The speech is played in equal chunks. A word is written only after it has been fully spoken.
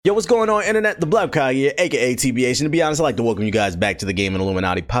Yo, what's going on, internet? The Black Guy here, aka TBH, and to be honest, I'd like to welcome you guys back to the Gaming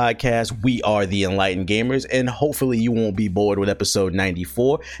Illuminati podcast. We are the Enlightened Gamers, and hopefully you won't be bored with episode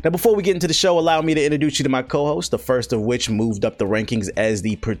 94. Now, before we get into the show, allow me to introduce you to my co-host, the first of which moved up the rankings as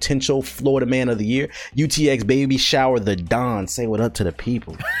the potential Florida Man of the Year, UTX Baby Shower the Don. Say what up to the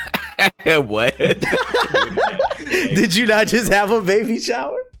people. What? Did you not just have a baby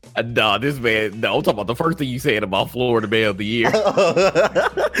shower? No, this man. No, I'm talking about the first thing you said about Florida Man of the Year.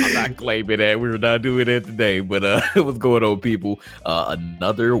 I'm not claiming that. We were not doing that today. But what's going on, people?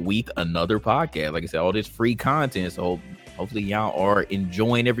 Another week, another podcast. Like I said, all this free content. So hopefully y'all are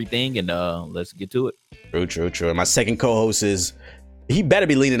enjoying everything. And let's get to it. True. And my second co-host is... He better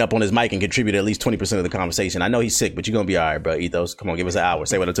be leaning up on his mic and contribute at least 20% of the conversation. I know he's sick, but you're going to be all right, bro. Ethos, come on, give us an hour.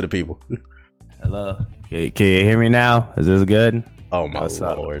 Say what up to the people. Hello. Can you hear me now? Is this good? Oh, my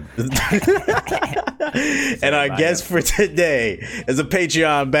Lord. And our guest for today is a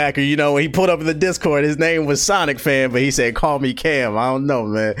Patreon backer. You know, when he pulled up in the Discord, his name was Sonic Fan, but he said, call me Cam. I don't know,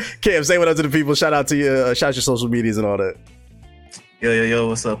 man. Cam, say what up to the people. Shout out to you. Shout out your social medias and all that. Yo,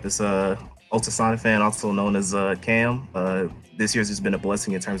 what's up? It's Ultra Sonic Fan, also known as Cam. This year's just been a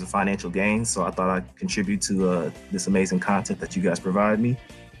blessing in terms of financial gains, so I thought I'd contribute to this amazing content that you guys provide me.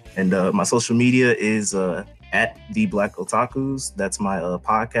 And my social media is at The Black Otakus. That's my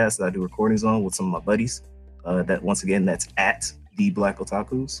podcast that I do recordings on with some of my buddies. That once again, that's at The Black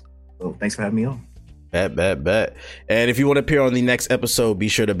Otakus. So thanks for having me on. Bet. And if you want to appear on the next episode, be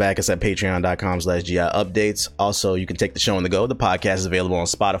sure to back us at patreon.com/GI updates. Also, you can take the show on the go. The podcast is available on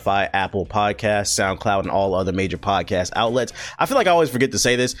Spotify, Apple Podcasts, SoundCloud, and all other major podcast outlets. I feel like I always forget to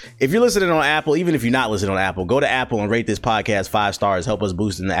say this. If you're listening on Apple, even if you're not listening on Apple, go to Apple and rate this podcast 5 stars. Help us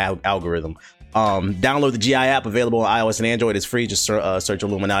boost in the algorithm. Download the GI app, available on iOS and Android. It's free. Just search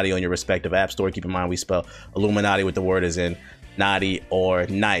Illuminati on your respective app store. Keep in mind we spell Illuminati with the word as in naughty or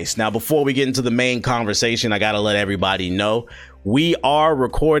nice. Now, before we get into the main conversation, I gotta let everybody know we are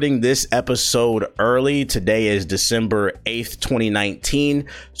recording this episode early. Today is December 8th, 2019.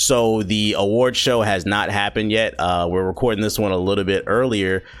 So the award show has not happened yet. We're recording this one a little bit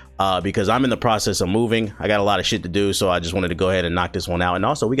earlier because I'm in the process of moving. I got a lot of shit to do, so I just wanted to go ahead and knock this one out. And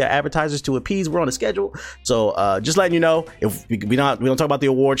also, we got advertisers to appease. We're on a schedule. So just letting you know, if we don't talk about the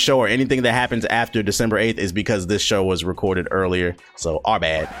award show or anything that happens after December 8th is because this show was recorded earlier. So our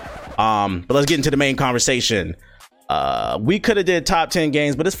bad. But let's get into the main conversation. We could have did top 10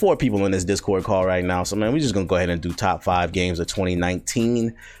 games, but there's 4 people in this Discord call right now. So, man, we're just going to go ahead and do top 5 games of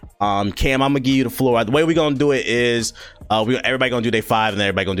 2019. Cam, I'm going to give you the floor. The way we're going to do it is everybody going to do their 5 and then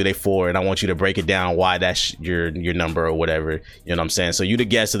everybody going to do their 4. And I want you to break it down why that's your number or whatever. You know what I'm saying? So you the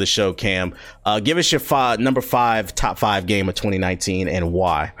guest of the show, Cam. Give us your number 5, top 5 game of 2019 and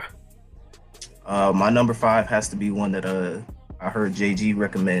why. My number 5 has to be one that I heard JG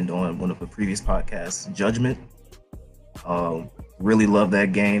recommend on one of the previous podcasts, Judgment. Really loved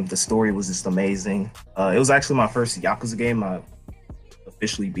that game. The story was just amazing. It was actually my first Yakuza game I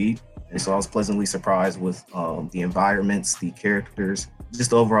officially beat, and so I was pleasantly surprised with the environments, the characters,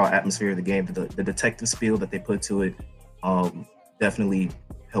 just the overall atmosphere of the game. The detective spiel that they put to it definitely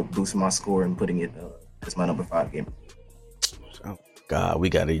helped boost my score and putting it as my number 5 game. Oh God, we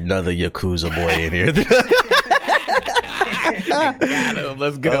got another Yakuza boy in here. Got him.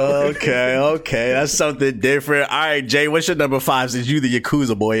 Let's go. Okay. That's something different. All right, Jay, what's your number 5 since you the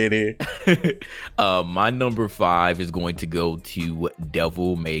Yakuza boy in here? My number 5 is going to go to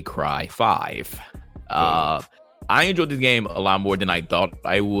Devil May Cry 5. I enjoyed this game a lot more than I thought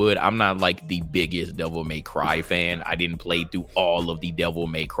I would. I'm not like the biggest Devil May Cry fan. I didn't play through all of the Devil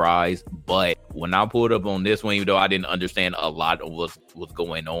May Cries, but when I pulled up on this one, even though I didn't understand a lot of what's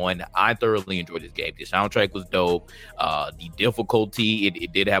going on, I thoroughly enjoyed this game. The soundtrack was dope. The difficulty,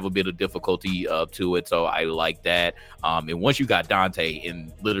 it did have a bit of difficulty to it, so I like that. And once you got Dante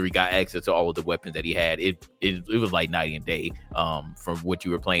and literally got access to all of the weapons that he had, it was like night and day from what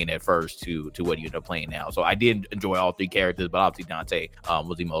you were playing at first to what you end up playing now. So I did enjoy all 3 characters, but obviously Dante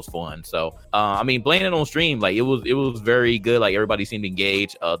was the most fun. So I mean, playing it on stream, like it was very good. Like everybody seemed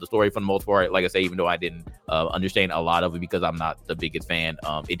engaged. The story for the most part, like I say, even though I didn't understand a lot of it because I'm not the biggest fan,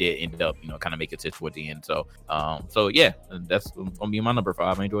 it did end up kind of making sense toward the end. So yeah, that's gonna be my number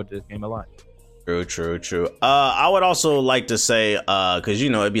 5. I enjoyed this game a lot. True. I would also like to say, because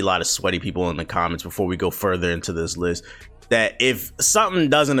it'd be a lot of sweaty people in the comments before we go further into this list, that if something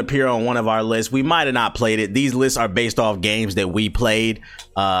doesn't appear on one of our lists, we might have not played it. These lists are based off games that we played.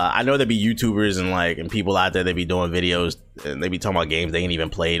 I know there be YouTubers and people out there that be doing videos and they be talking about games they ain't even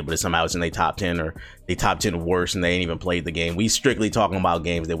played, but somehow it's in their top 10 or they top 10 worse and they ain't even played the game. We strictly talking about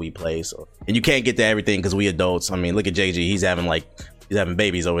games that we play. So, and you can't get to everything because we adults. I mean, look at JG. He's having He's having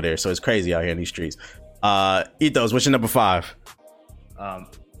babies over there, so it's crazy out here in these streets. Ethos, what's your number 5?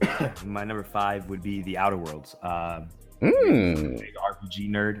 My number 5 would be The Outer Worlds. Mm. Big RPG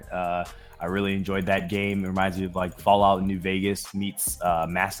nerd. I really enjoyed that game. It reminds me of like Fallout New Vegas meets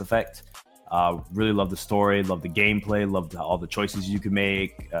Mass Effect. Really love the story, love the gameplay, love all the choices you can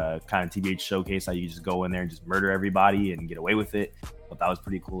make. Kind of TBH showcase how you just go in there and just murder everybody and get away with it. But that was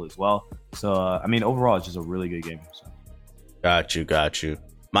pretty cool as well. So I mean, overall, it's just a really good game. So. Got you.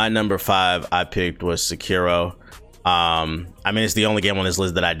 My number 5 I picked was Sekiro. I mean, it's the only game on this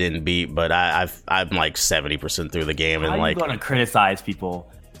list that I didn't beat, but I'm like 70% through the game, and how like, are you gonna criticize people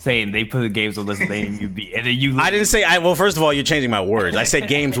saying they put the games on the list and you beat, and then you? I didn't say. Well, first of all, you're changing my words. I said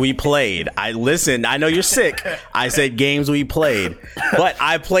games we played. I listened. I know you're sick. I said games we played, but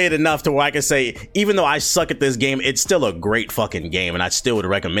I played enough to where I can say, even though I suck at this game, it's still a great fucking game, and I still would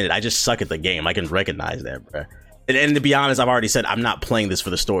recommend it. I just suck at the game. I can recognize that, bro. And to be honest, I've already said I'm not playing this for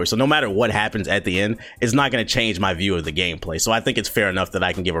the story. So no matter what happens at the end, it's not going to change my view of the gameplay. So I think it's fair enough that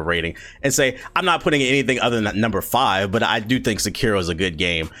I can give a rating and say I'm not putting anything other than number 5, but I do think Sekiro is a good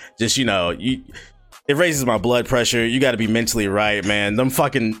game. Just, it raises my blood pressure. You got to be mentally right, man. Them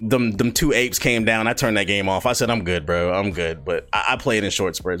 2 apes came down. I turned that game off. I said, I'm good, bro. I'm good. But I play it in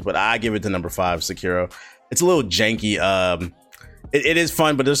short spurts, but I give it to number 5, Sekiro. It's a little janky. It is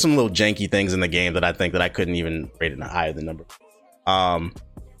fun, but there's some little janky things in the game that I think that I couldn't even rate it higher than number.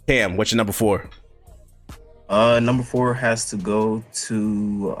 Cam, what's your number 4? Number 4 has to go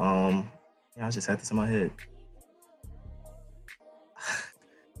to I just had this in my head.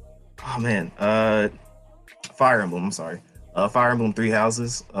 Oh man, Fire Emblem. I'm sorry, Fire Emblem 3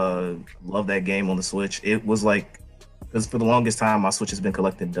 Houses. Love that game on the Switch. It was like, because for the longest time my Switch has been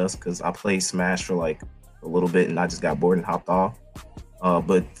collecting dust because I played Smash for like a little bit and I just got bored and hopped off.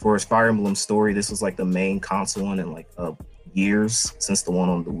 But for his Fire Emblem story, this was like the main console one in like years since the one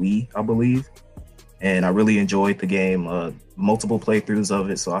on the Wii, I believe. And I really enjoyed the game. Multiple playthroughs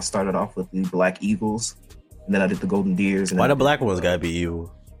of it. So I started off with the Black Eagles, and then I did the Golden Deers. And why the black ones gotta be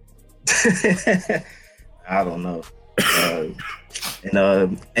you? I don't know.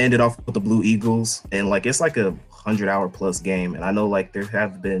 And ended off with the Blue Eagles, and like it's like a 100-hour plus game. And I know like there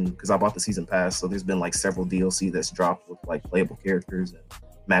have been, because I bought the season pass, so there's been like several DLC that's dropped with like playable characters and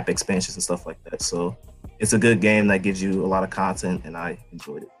map expansions and stuff like that. So it's a good game that gives you a lot of content, and I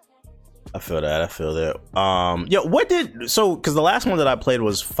enjoyed it. I feel that. Because the last one that I played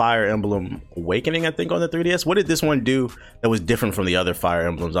was Fire Emblem Awakening, I think, on the 3DS. What did this one do that was different from the other Fire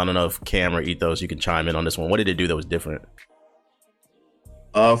Emblems? I don't know if Cam or Ethos, you can chime in on this one. What did it do that was different?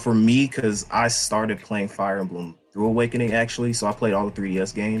 For me, because I started playing Fire Emblem through Awakening, actually. So I played all the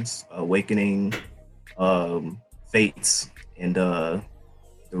 3DS games, Awakening, Fates, and the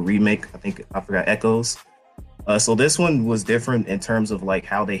remake, I forgot, Echoes. So this one was different in terms of like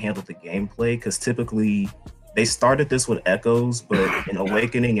how they handled the gameplay, because typically they started this with Echoes, but in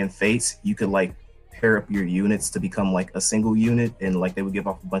Awakening and Fates, you could like pair up your units to become like a single unit, and like they would give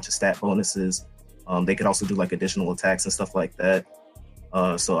off a bunch of stat bonuses. They could also do like additional attacks and stuff like that.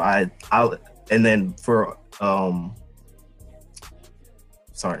 So and then for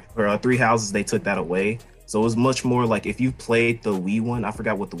Three Houses, they took that away. So it was much more like, if you played the Wii one, I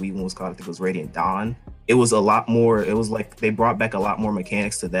forgot what the Wii one was called. I think it was Radiant Dawn. It was a lot more, it was like they brought back a lot more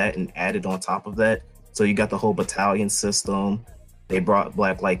mechanics to that and added on top of that. So you got the whole battalion system. They brought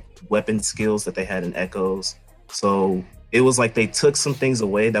back like weapon skills that they had in Echoes. So it was like they took some things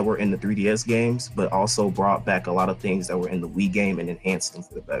away that were in the 3DS games, but also brought back a lot of things that were in the Wii game and enhanced them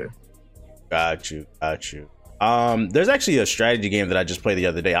for the better. Got you. There's actually a strategy game that I just played the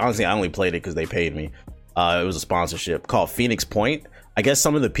other day. Honestly, I only played it because they paid me. It was a sponsorship called Phoenix Point. I guess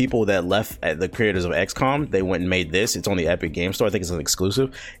some of the people that left at the creators of XCOM, they went and made this. It's on the Epic Game Store. I think it's an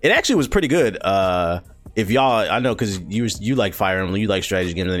exclusive. It actually was pretty good. If y'all, I know, because you like Fire Emblem, you like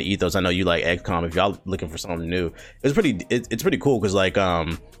strategy games, and Ethos, I know you like XCOM. If y'all looking for something new, it's pretty cool, because like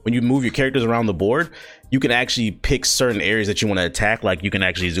when you move your characters around the board, you can actually pick certain areas that you want to attack. Like you can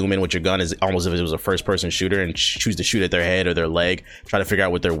actually zoom in with your gun, as almost if it was a first person shooter, and choose to shoot at their head or their leg, try to figure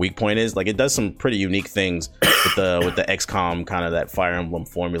out what their weak point is. Like it does some pretty unique things with the XCOM kind of that Fire Emblem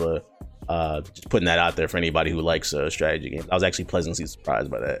formula. Just putting that out there for anybody who likes strategy games. I was actually pleasantly surprised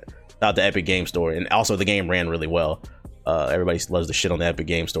by that. Out the Epic Game Store, and also the game ran really well. Everybody loves the shit on the Epic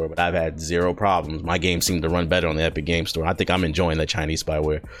Game Store, but I've had zero problems. My game seemed to run better on the Epic Game Store. I think I'm enjoying the Chinese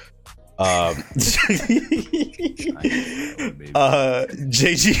spyware.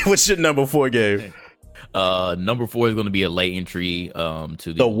 JG, what's your number 4 game? Number 4 is going to be a late entry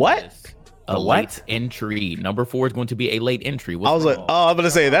to the what? List. A late entry. Number 4 is going to be a late entry. I was like, I'm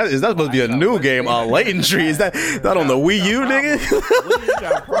gonna say that is supposed to be a new game. A late entry is that on the Wii U, nigga? What is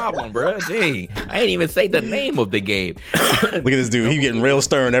your problem, bro? Dang, I ain't even say the name of the game. Look at this dude. He getting real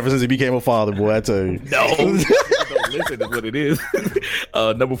stern ever since he became a father, boy. I tell you. No, don't listen is what it is.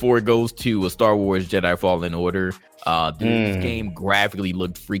 Number 4 goes to a Star Wars Jedi Fallen Order. This game graphically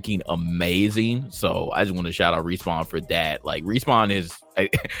looked freaking amazing. So I just want to shout out Respawn for that. Like Respawn is, and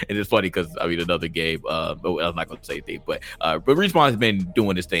it's funny because I mean another game. I'm not gonna say anything, but Respawn has been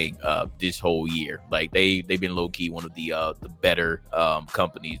doing this thing this whole year. Like they've been low key one of the better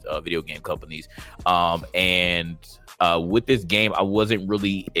companies, video game companies, and. With this game, I wasn't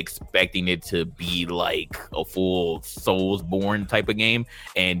really expecting it to be like a full Soulsborne type of game.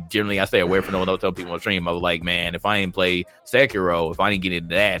 And generally, I stay away from it when I tell people on stream. I was like, man, if I didn't play Sekiro, if I didn't get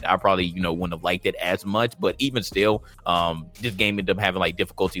into that, I probably, wouldn't have liked it as much. But even still, this game ended up having like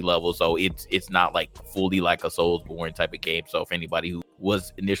difficulty levels. So it's not like fully like a Soulsborne type of game. So for anybody who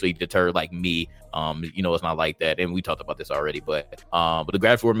was initially deterred like me, it's not like that. And we talked about this already, but the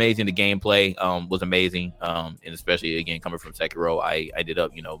graphics were amazing. The gameplay was amazing. And especially again, coming from Sekiro, I ended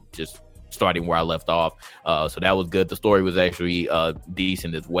up, just starting where I left off. So that was good. The story was actually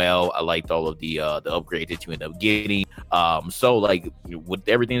decent as well. I liked all of the upgrades that you end up getting. So like with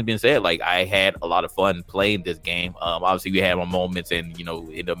everything that's been said, like I had a lot of fun playing this game. Obviously we had my moments and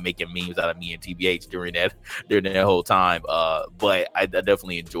ended up making memes out of me and TBH during that whole time. But I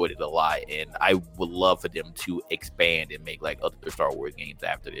definitely enjoyed it a lot, and I would love for them to expand and make like other Star Wars games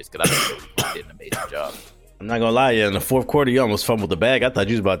after this, because I think they did an amazing job. I'm not gonna lie, in the fourth quarter, you almost fumbled the bag. I thought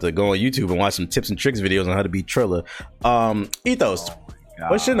you was about to go on YouTube and watch some tips and tricks videos on how to beat Trilla. Ethos,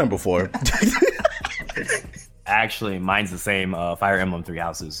 what's your number 4? Actually, mine's the same. Fire Emblem Three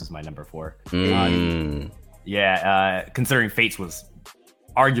Houses is my number 4. Considering Fates was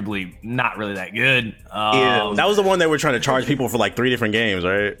arguably not really that good. Yeah, that was the one they were trying to charge people for like 3 different games,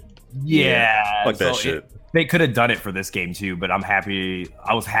 right? Yeah, fuck that shit. They could have done it for this game too, but I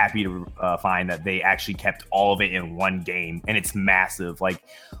was happy to find that they actually kept all of it in one game, and it's massive. Like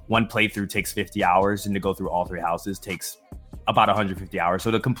one playthrough takes 50 hours, and to go through all 3 houses takes about 150 hours.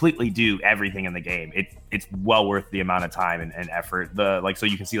 So to completely do everything in the game, it's well worth the amount of time and effort. So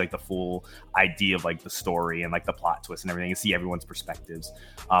you can see like the full idea of like the story and like the plot twist and everything, and see everyone's perspectives.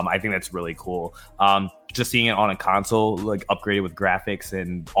 I think that's really cool. Just seeing it on a console, like upgraded with graphics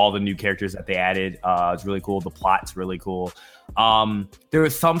and all the new characters that they added, it's really cool. The plot's really cool. There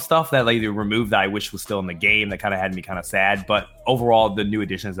was some stuff that like they removed that I wish was still in the game that kind of had me kind of sad, but overall the new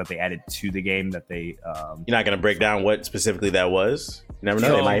additions that they added to the game that they you're not going to break down what specifically that was? You never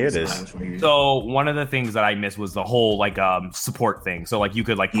know, they might hear this. So one of the things that I missed was the whole like support thing. So like you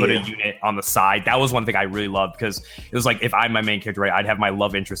could like put a unit on the side. That was one thing I really loved, because it was like if I'm my main character, right, I'd have my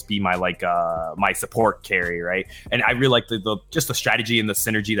love interest be my like my support carry, right? And I really liked the just the strategy and the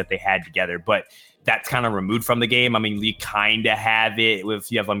synergy that they had together, but that's kind of removed from the game. I mean, you kind of have it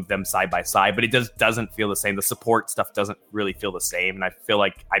if you have them side by side, but it doesn't feel the same. The support stuff doesn't really feel the same, and I feel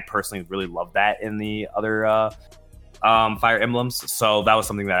like I personally really love that in the other Fire Emblems. So that was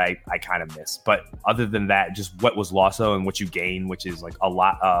something that I kind of missed. But other than that, just what was lost and what you gain, which is like a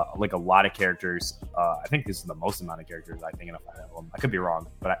lot of characters. I think this is the most amount of characters I think in a Fire Emblem. I could be wrong,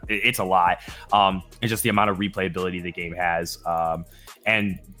 but it's a lot. It's just the amount of replayability the game has.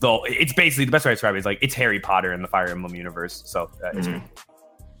 And though it's basically the best way to describe it is like it's Harry Potter in the Fire Emblem universe. So it's great.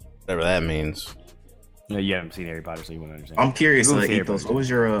 Whatever that means. No, you haven't seen Harry Potter, so you wouldn't understand. I'm curious, Ethos, what was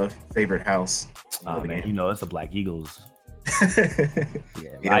your favorite house? Oh man, it's the Black Eagles. Yeah,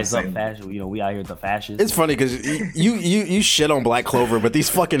 Rise up fashion. We out here with the fascists. It's funny because you shit on Black Clover, but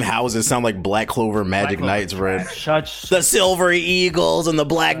these fucking houses sound like Black Clover Magic Knights, bro. The Silver Eagles and the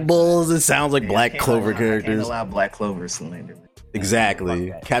Black Bulls. It sounds like Black Clover characters. Can't allow Black Clover slander.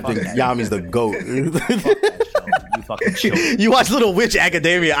 Exactly. Captain Yami's the GOAT. You fucking show. You watch Little Witch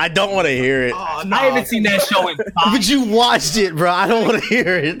Academia. I don't want to hear it. Oh, no. I haven't seen that show in 5 But you watched it, bro. I don't want to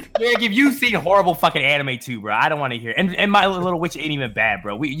hear it. Greg, if you've seen horrible fucking anime too, bro, I don't want to hear it. And My Little Witch ain't even bad,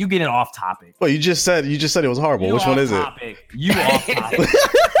 bro. You getting off topic. Well, you just said it was horrible. Which one is it? You off topic.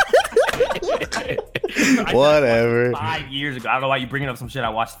 Whatever. 5 years ago. I don't know why you bringing up some shit I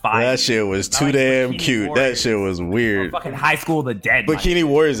watched 5 That shit was too damn cute. Warriors. That shit was weird. Fucking High School of the Dead. Bikini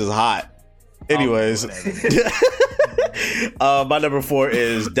Warriors is hot. Anyways. My number 4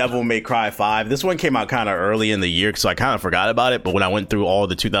 is Devil May Cry 5. This one came out kind of early in the year, so I kind of forgot about it. But when I went through all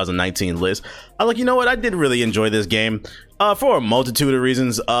the 2019 lists, I was like, you know what? I did really enjoy this game for a multitude of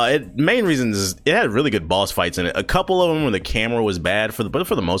reasons. Main reasons is it had really good boss fights in it. A couple of them where the camera was bad, but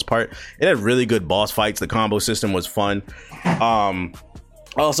for the most part, it had really good boss fights. The combo system was fun.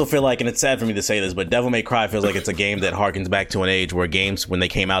 I also feel like, and it's sad for me to say this, but Devil May Cry feels like it's a game that harkens back to an age where games, when they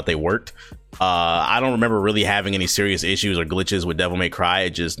came out, they worked. I don't remember really having any serious issues or glitches with Devil May Cry. It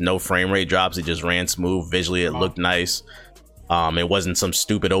just, no frame rate drops. It just ran smooth. Visually, it looked nice. It wasn't some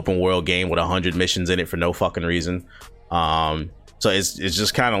stupid open world game with 100 missions in it for no fucking reason. So it's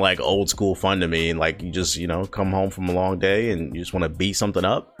just kind of like old school fun to me. And like, you just, come home from a long day and you just want to beat something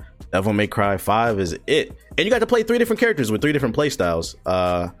up. Devil May Cry 5 is it. And you got to play 3 different characters with 3 different play styles.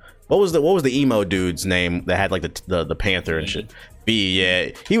 What was the emo dude's name that had like the panther and shit? B,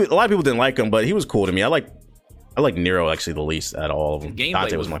 yeah. A lot of people didn't like him, but he was cool to me. I like Nero actually the least out of all of them. Gameplay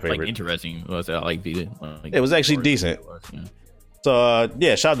Dante was my favorite. Like interesting. I like B. It was actually decent. So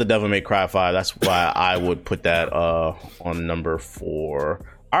yeah, shout out to Devil May Cry 5. That's why I would put that on number 4.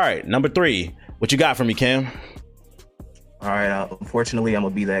 All right, number 3. What you got for me, Cam? All right, unfortunately, I'm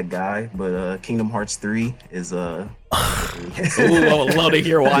gonna be that guy, but Kingdom Hearts 3 is Ooh, I would love to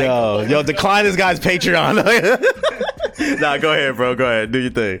hear why. Yo, decline this guy's Patreon. Nah, go ahead, bro. Go ahead, do your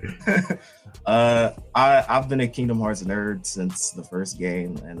thing. I've been a Kingdom Hearts nerd since the first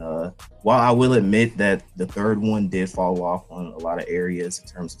game, and while I will admit that the third one did fall off on a lot of areas in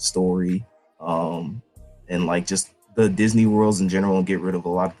terms of story, and like just the Disney worlds in general, and get rid of a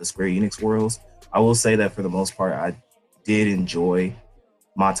lot of the Square Enix worlds, I will say that for the most part, I did enjoy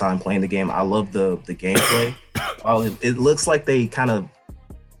my time playing the game. I love the gameplay. It looks like they kind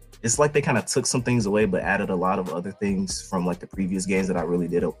of took some things away, but added a lot of other things from like the previous games that I really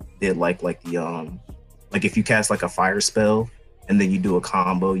did like the like if you cast like a fire spell and then you do a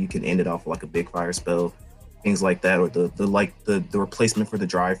combo, you can end it off with like a big fire spell, things like that, or the replacement for the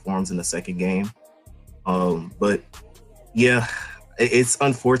dry forms in the second game. But yeah, it's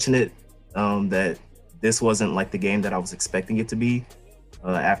unfortunate that this wasn't like the game that I was expecting it to be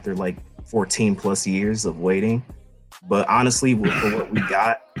after like 14 plus years of waiting. But honestly, for what we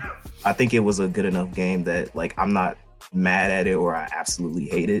got, I think it was a good enough game that like I'm not mad at it or I absolutely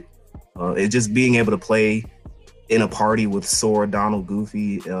hate it. It's just being able to play in a party with Sora, Donald,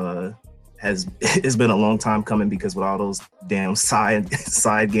 Goofy it's been a long time coming, because with all those damn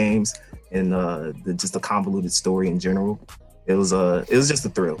side games and just a convoluted story in general, it was just a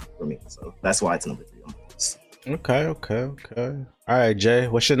thrill for me. So that's why it's number 3 on my list. Okay. All right, Jay,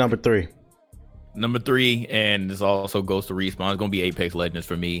 what's your number 3? Number 3, and this also goes to Respawn. It's gonna be Apex Legends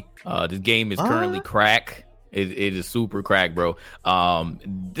for me. This game is currently crack. It is super crack, bro.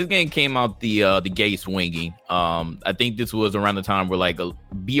 This game came out the gate swinging. I think this was around the time where like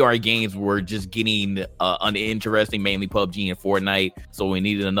BR games were just getting uninteresting, mainly PUBG and Fortnite. So we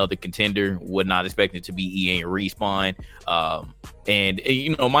needed another contender. Would not expect it to be EA and Respawn. And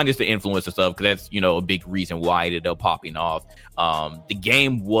minus the influencer stuff, because that's a big reason why it ended up popping off. The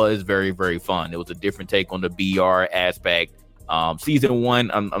game was very, very fun. It was a different take on the BR aspect. Season 1,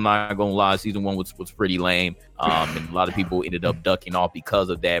 I'm not gonna lie, season 1 was pretty lame, and a lot of people ended up ducking off because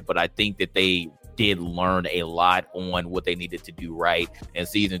of that. But I think that they did learn a lot on what they needed to do right, and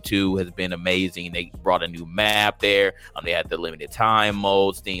season 2 has been amazing. They brought a new map there. They had the limited time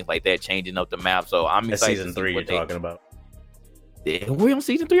modes, things like that, changing up the map. So I'm excited. Season 3 you're talking about. We're on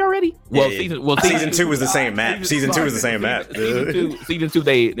season 3 already. Season 2 was the same map. Season 2 was the same map. Season 2,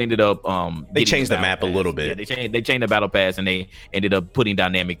 they ended up they changed the map a little bit. Yeah, they changed the battle pass, and they ended up putting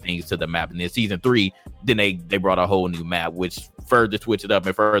dynamic things to the map. And then season 3, then they brought a whole new map, which further switched it up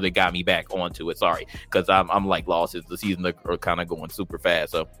and further got me back onto it. Sorry, because I'm like lost. The seasons are kind of going super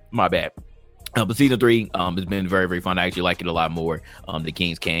fast, so my bad. But season 3 has been very, very fun. I actually like it a lot more. The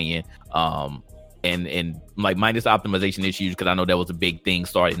Kings Canyon. And like minus optimization issues, because I know that was a big thing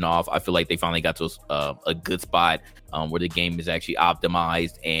starting off. I feel like they finally got to a good spot where the game is actually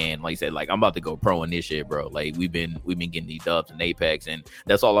optimized. And like I said, like I'm about to go pro in this shit, bro. Like we've been getting these dubs in Apex, and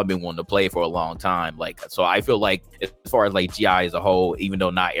that's all I've been wanting to play for a long time. Like, so I feel like as far as like GI as a whole, even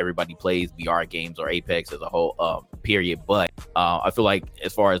though not everybody plays VR games or Apex as a whole, period, but I feel like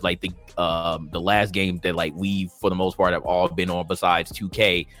as far as like the last game that like we for the most part have all been on besides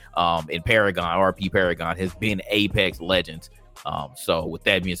 2K in Paragon, RP Paragon, has been Apex Legends. So with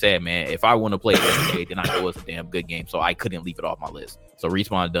that being said, man, if I want to play it every day, then I know it's a damn good game, so I couldn't leave it off my list. So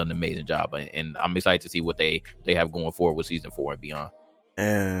Respawn done an amazing job, and I'm excited to see what they have going forward with season 4 and beyond.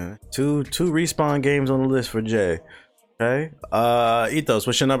 And two Respawn games on the list for Jay. Okay, Ethos,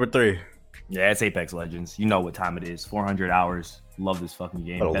 what's your number 3? Yeah, it's Apex Legends. You know what time it is. 400 hours. Love this fucking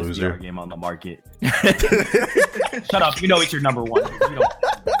game. What a Best loser. VR game on the market. Shut up. You know it's your number 1.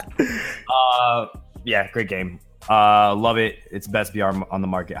 Yeah, great game. Love it. It's best VR on the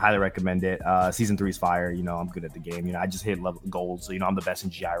market. Highly recommend it. Season 3 is fire. I'm good at the game. I just hit level gold, so I'm the best in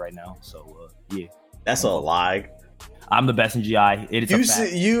GI right now. So yeah. That's a lie. I'm the best in GI. It is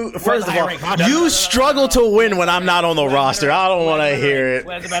first of all, you struggle to win when I'm not on the roster. I don't want to hear it.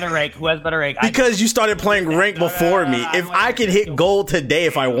 Who has a better rank? Because you started playing rank before me. If I could hit gold today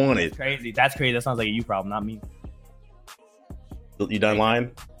if I wanted. That's crazy. That sounds like a you problem, not me. You done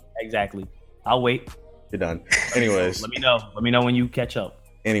lying? Exactly. I'll wait. You're done. Anyways, let me know when you catch up.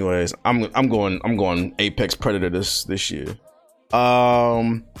 Anyways, I'm going Apex Predator this year.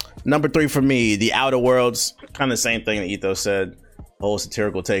 Number 3 for me, The Outer Worlds. Kind of the same thing that Ethos said. Whole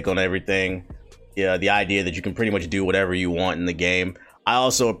satirical take on everything. Yeah, the idea that you can pretty much do whatever you want in the game. I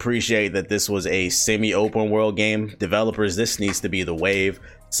also appreciate that this was a semi-open world game. Developers, this needs to be the wave.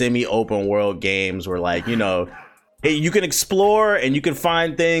 Semi-open world games where, like, you know, hey, you can explore and you can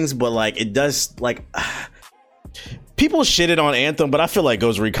find things, but like it does, like, people shitted on Anthem, but I feel like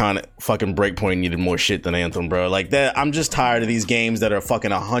Ghost Recon fucking Breakpoint needed more shit than Anthem, bro. Like that, I'm just tired of these games that are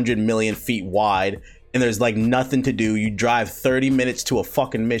fucking 100 million feet wide and there's like nothing to do. You drive 30 minutes to a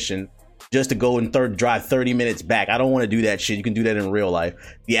fucking mission just to go and drive 30 minutes back. I don't want to do that shit. You can do that in real life.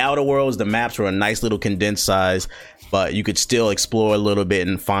 The Outer Worlds, the maps were a nice little condensed size, but you could still explore a little bit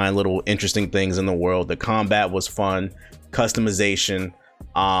and find little interesting things in the world. The combat was fun, customization.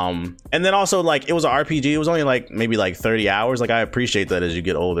 And then also, like, it was an RPG. It was only like maybe like 30 hours. Like, I appreciate that as you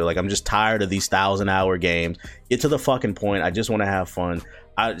get older. Like, I'm just tired of these 1,000-hour games. Get to the fucking point. I just want to have fun.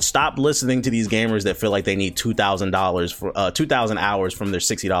 I stop listening to these gamers that feel like they need $2,000 for 2,000 hours from their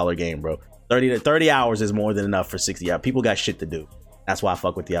 $60 game, bro. 30 hours is more than enough for 60 hours. People got shit to do. That's why I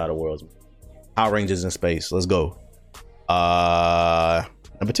fuck with the Outer Worlds. Power Rangers in space. Let's go.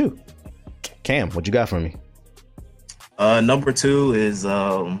 Number 2, Cam, what you got for me? Number 2 is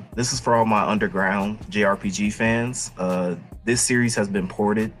this is for all my underground JRPG fans. This series has been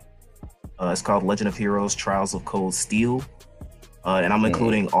ported. It's called Legend of Heroes: Trials of Cold Steel, and I'm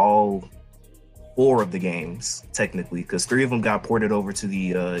including all 4 of the games technically, because 3 of them got ported over to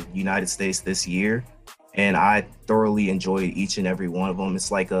the United States this year, and I thoroughly enjoyed each and every one of them.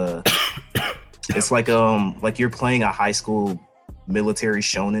 It's like like you're playing a high school military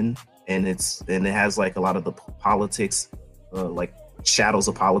shonen. And it has like a lot of the politics, like shadows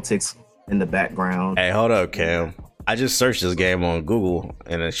of politics in the background. Hey, hold up, Cam. I just searched this game on Google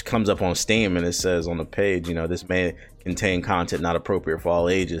and it comes up on Steam and it says on the page, you know, this may contain content not appropriate for all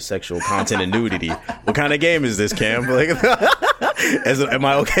ages, sexual content and nudity. What kind of game is this, Cam? Like, am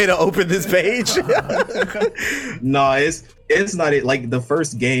I okay to open this page? No, it's not it. Like the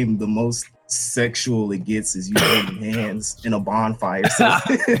first game, the most sexual it gets is you holding hands in a bonfire. So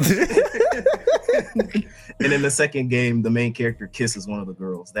and in the second game, the main character kisses one of the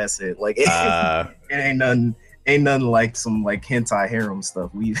girls. That's it. Like it ain't nothing like some like hentai harem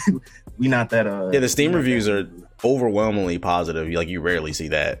stuff. We not that yeah, the Steam reviews are overwhelmingly positive. Like you rarely see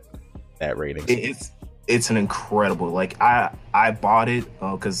that rating. It's an incredible, like I bought it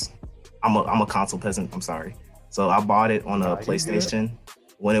because I'm a console peasant. I'm sorry. So I bought it on a PlayStation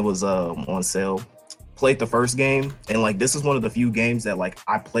when it was on sale. Played the first game, and like this is one of the few games that like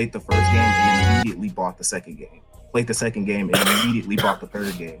I played the first game and immediately bought the second game. Played the second game and immediately bought the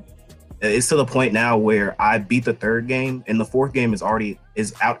third game. It's to the point now where I beat the third game, and the fourth game is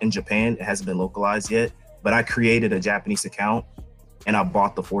out in Japan. It hasn't been localized yet, but I created a Japanese account and I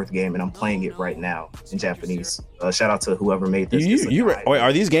bought the fourth game and I'm playing it right now in Japanese. Shout out to whoever made this. Wait,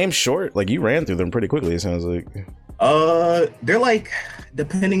 are these games short? Like you ran through them pretty quickly, it sounds like. They're like,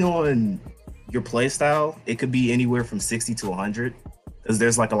 depending on your play style, it could be anywhere from 60 to 100 because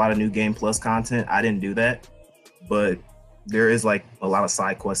there's like a lot of new game plus content. I didn't do that, but there is like a lot of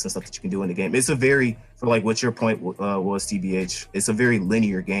side quests and stuff that you can do in the game. It's a very, for like what your point was, TBH, it's a very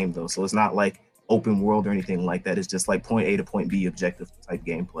linear game though. So it's not like open world or anything like that. It's just like point A to point B objective type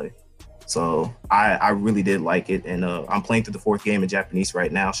gameplay. So I really did like it. And I'm playing through the fourth game in Japanese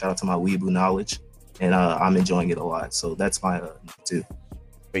right now. Shout out to my weeaboo knowledge. And I'm enjoying it a lot. So that's my number 2.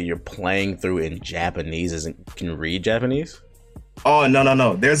 Wait, you're playing through in Japanese? Can you read Japanese? Oh,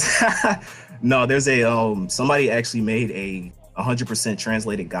 no. There's there's a somebody actually made a 100%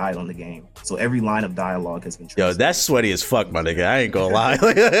 translated guide on the game. So every line of dialogue has been translated. Yo, that's sweaty as fuck, my nigga. I ain't gonna lie.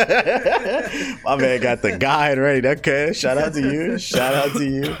 My man got the guide ready. Okay, shout out to you.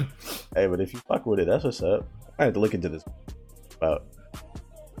 Hey, but if you fuck with it, that's what's up. I have to look into this.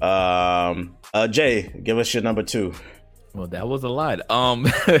 Jay, give us your number 2. Well, that was a lot.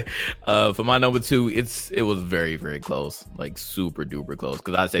 For my number 2, it was very, very close, like super duper close.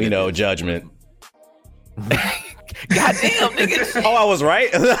 Because I said, Judgment. Goddamn, nigga. Oh, I was right.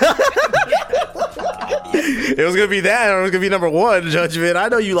 It was gonna be that, or it was gonna be number 1, Judgment. I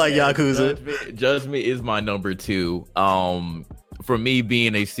know you like Yakuza. Judgment is my number 2. for me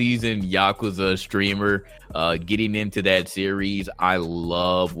being a seasoned Yakuza streamer, getting into that series, I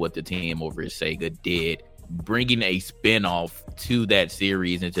love what the team over at Sega did, bringing a spin-off to that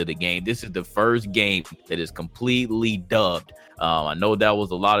series into the game. This is the first game that is completely dubbed. I know that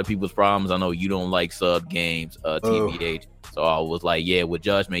was a lot of people's problems. I know you don't like sub games, TBH. So I was like, yeah, with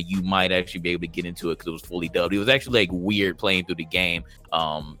Judgment, you might actually be able to get into it because it was fully dubbed. It was actually like weird playing through the game.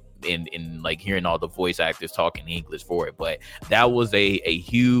 In like hearing all the voice actors talking English for it, but that was a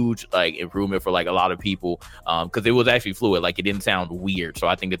huge like improvement for like a lot of people, because it was actually fluid, like it didn't sound weird. So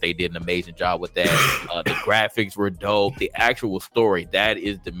I think that they did an amazing job with that. The graphics were dope. The actual story, that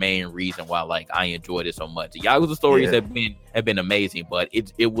is the main reason why like I enjoyed it so much. The Yakuza stories have been amazing, but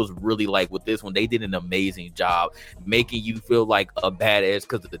it was really like with this one, they did an amazing job making you feel like a badass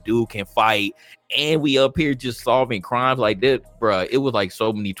because the dude can fight. And we up here just solving crimes like that, bruh. It was like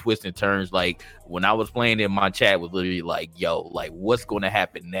so many twists and turns. Like when I was playing it, my chat was literally like, "Yo, like what's going to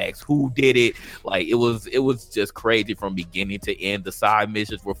happen next? Who did it?" Like it was just crazy from beginning to end. The side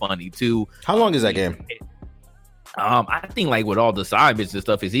missions were funny too. How long is that game? I think like with all the side missions and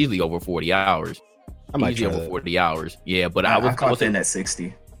stuff, it's easily over 40 hours. I might easily try over that. 40 hours. Yeah, but I caught in at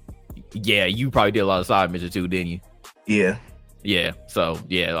 60. Yeah, you probably did a lot of side missions too, didn't you? Yeah. Yeah, so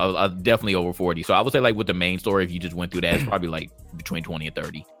yeah, I was definitely over 40. So I would say like with the main story, if you just went through that, it's probably like between 20 and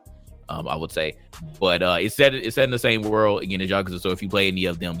 30. I would say, but it's set in the same world again as Yakuza. So if you play any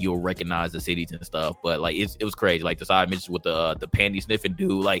of them, you'll recognize the cities and stuff. But like it was crazy. Like the side missions with the panty sniffing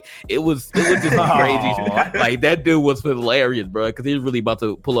dude, like it was just crazy. Like that dude was hilarious, bro, because he was really about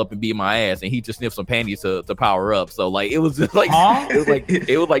to pull up and beat my ass, and he just sniffed some panties to power up. So like it was just like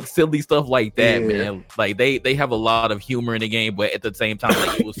it was like silly stuff like that, man. Like they have a lot of humor in the game, but at the same time,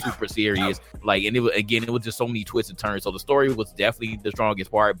 like it was super serious. Like and it was just so many twists and turns. So the story was definitely the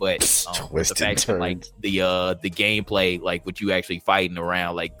strongest part, but the fact that, like the gameplay, like what you actually fighting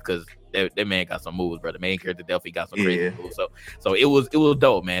around, like because that man got some moves, bro. The main character definitely got some crazy moves. So it was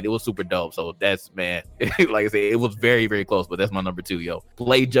dope, man. It was super dope. So that's, man, like I said, it was very, very close. But that's my number 2, yo.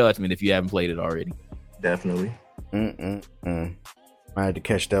 Play Judgment if you haven't played it already. Definitely. I had to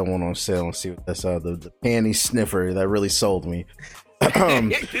catch that one on sale and see what that's the panty sniffer that really sold me. Bro,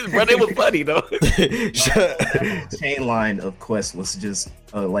 it was funny though. Chain line of quests was just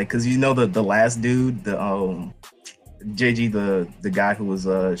like, because you know the last dude, the JG, the guy who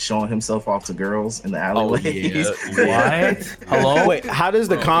was showing himself off to girls in the alleyways. What? Hello? Wait, how does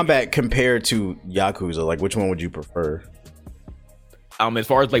the combat compare to Yakuza? Like, which one would you prefer? As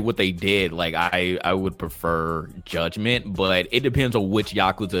far as like what they did, like I would prefer Judgment, but it depends on which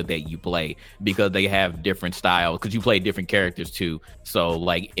Yakuza that you play, because they have different styles, because you play different characters too. So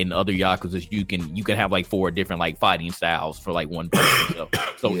like in other Yakuzas, you can have like 4 different like fighting styles for like one person.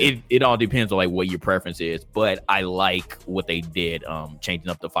 So it all depends on like what your preference is. But I like what they did, changing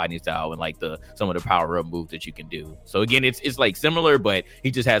up the fighting style and like some of the power up moves that you can do. So again, it's like similar, but he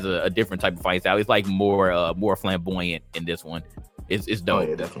just has a different type of fighting style. It's like more flamboyant in this one. It's dope. Oh,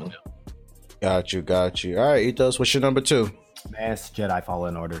 yeah, definitely. Got you. All right, Ethos, what's your number 2? Mass Jedi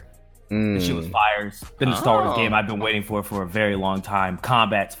Fallen Order. This shit was fire. It's been a Star Wars game I've been waiting for a very long time.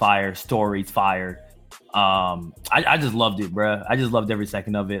 Combat's fire, story's fire. I just loved it, bro. I just loved every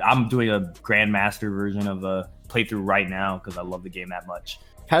second of it. I'm doing a Grandmaster version of a playthrough right now because I love the game that much.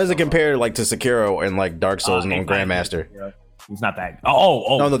 How does it compare like to Sekiro and like Dark Souls and on Grandmaster? Yeah. It's not that.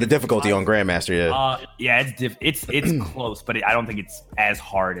 Oh, no, the difficulty on Grandmaster, yeah. It's close, but I don't think it's as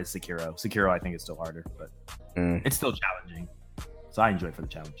hard as Sekiro. Sekiro, I think it's still harder, but it's still challenging. So I enjoy it for the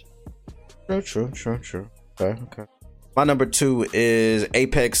challenge. True. Okay. My number 2 is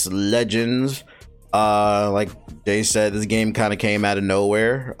Apex Legends. Like Jay said, this game kind of came out of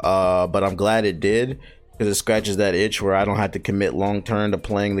nowhere, but I'm glad it did, because it scratches that itch where I don't have to commit long term to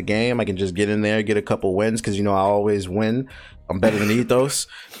playing the game. I can just get in there, get a couple wins, because I always win. I'm better than Ethos.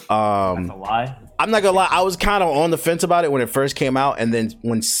 That's a lie. I'm not gonna lie, I was kind of on the fence about it when it first came out, and then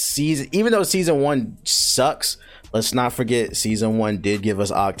even though season 1 sucks, let's not forget season 1 did give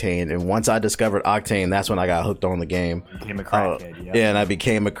us Octane, and once I discovered Octane, that's when I got hooked on the game. You became a crackhead, yeah, and I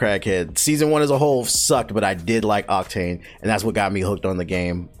became a crackhead. Season 1 as a whole sucked, but I did like Octane, and that's what got me hooked on the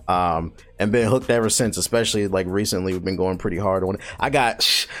game. And been hooked ever since, especially like recently we've been going pretty hard on it. I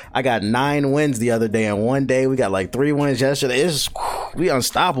got 9 wins the other day, and one day we got like 3 wins yesterday. We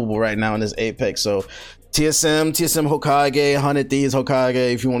unstoppable right now in this Apex. So TSM Hokage, 100 Thieves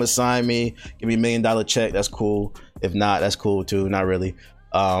Hokage, if you want to sign me, give me $1 million check, that's cool. If not, that's cool too. Not really.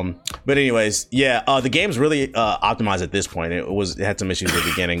 But anyways, the game's really optimized at this point. It had some issues at the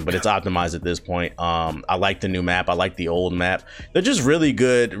beginning, but it's optimized at this point. I like the new map. I like the old map. They're just really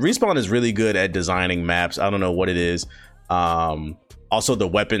good. Respawn is really good at designing maps. I don't know what it is. Also the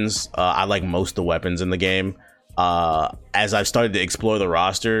weapons, I like most of the weapons in the game. As I've started to explore the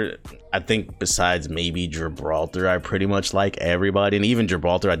roster, I think besides maybe Gibraltar, I pretty much like everybody, and even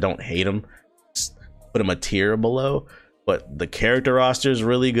Gibraltar, I don't hate him. Just put him a tier below, but the character roster is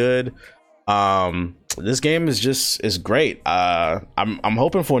really good. This game is great. I'm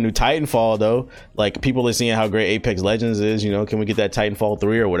hoping for a new Titanfall though. Like, people are seeing how great Apex Legends is. You know, can we get that Titanfall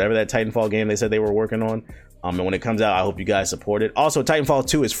 3 or whatever that Titanfall game they said they were working on? And when it comes out, I hope you guys support it. Also, Titanfall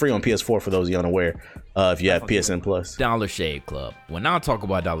 2 is free on PS4 for those of you unaware. If you have PSN Plus. Dollar Shave Club. When I talk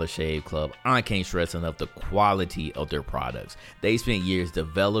about Dollar Shave Club, I can't stress enough the quality of their products. They spent years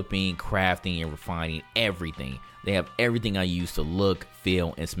developing, crafting, and refining everything. They have everything I use to look,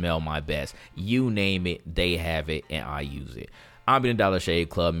 feel, and smell my best. You name it, they have it, and I use it. I've been a Dollar Shave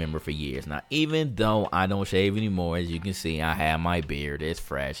Club member for years. Now, even though I don't shave anymore, as you can see, I have my beard. It's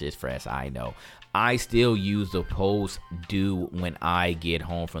fresh, I know. I still use the post-dew when I get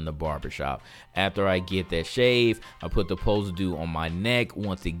home from the barbershop. After I get that shave, I put the post-dew on my neck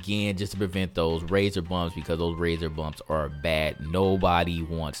once again just to prevent those razor bumps, because those razor bumps are bad. Nobody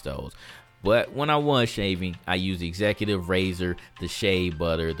wants those. But when I was shaving, I used the executive razor, the shave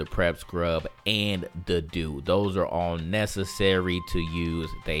butter, the prep scrub, and the dew. Those are all necessary to use.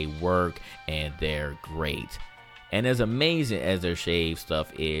 They work and they're great. And as amazing as their shave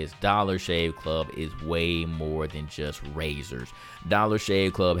stuff is, Dollar Shave Club is way more than just razors. Dollar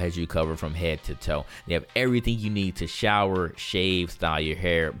Shave Club has you covered from head to toe. They have everything you need to shower, shave, style your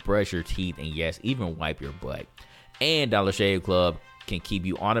hair, brush your teeth, and yes, even wipe your butt. And Dollar Shave Club can keep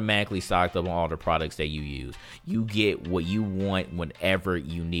you automatically stocked up on all the products that you use. You get what you want whenever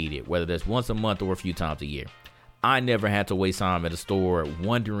you need it, whether that's once a month or a few times a year. I never had to waste time at a store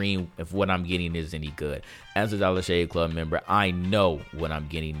wondering if what I'm getting is any good. As a Dollar Shave Club member, I know what I'm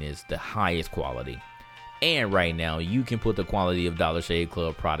getting is the highest quality. And right now, you can put the quality of Dollar Shave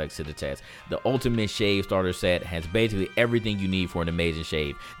Club products to the test. The Ultimate Shave Starter Set has basically everything you need for an amazing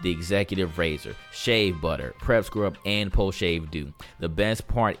shave. The Executive Razor, Shave Butter, Prep Scrub, and Post Shave Dew. The best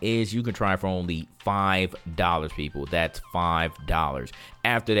part is you can try for only $5, people. That's $5.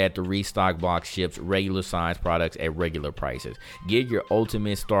 After that, the restock box ships regular size products at regular prices. Get your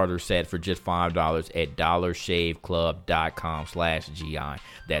Ultimate Starter Set for just $5 at dollarshaveclub.com/GI.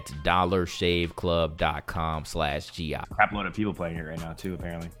 That's dollarshaveclub.com/GI. Crap load of people playing it right now too,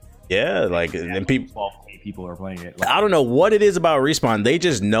 apparently. Yeah, like, and people, 12K people are playing it. I don't know what it is about Respawn. They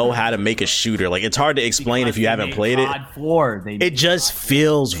just know how to make a shooter. Like, it's hard to explain if you haven't played it. It just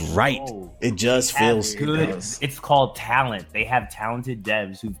feels right. It just feels good. It's called talent. They have talented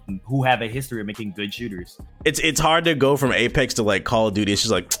devs who have a history of making good shooters. It's hard to go from Apex to like Call of Duty. It's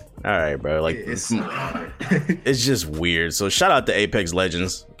just like, all right, bro. Like, it's just weird. So shout out to Apex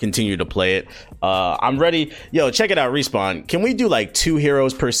Legends. Continue to play it. I'm ready. Yo, check it out, Respawn. Can we do like 2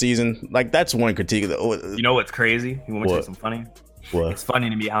 heroes per season? Like, that's one critique. You know what's crazy? You want me to say something funny? What? It's funny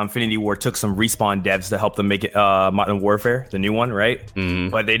to me how Infinity Ward took some Respawn devs to help them make it Modern Warfare, the new one, right? Mm-hmm.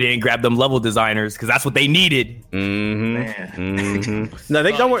 But they didn't grab them level designers because that's what they needed. No,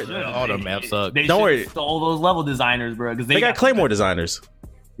 they don't worry. All the maps suck. They Don't worry. stole those level designers, bro. Because They got Claymore designers.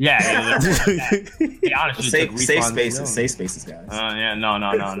 Yeah. They honestly took Safe Respawn. spaces, guys. Yeah,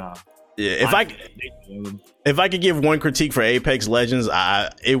 no. Yeah, if I could give one critique for Apex Legends,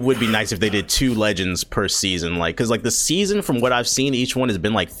 it would be nice if they did 2 Legends per season. Like, because like the season, from what I've seen, each one has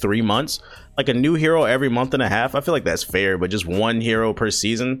been like 3 months. Like a new hero every month and a half. I feel like that's fair, but just 1 hero per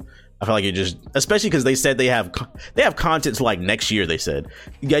season, I feel like it just, especially because they said they have content to like next year. They said,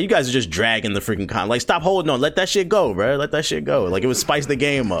 yeah, you guys are just dragging the freaking content. Like, stop holding on, let that shit go, bro. Let that shit go. Like, it would spice the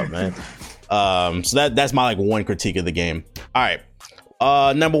game up, man. So that's my like one critique of the game. All right.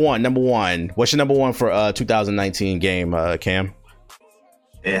 Number one. What's your number one for 2019 game, Cam?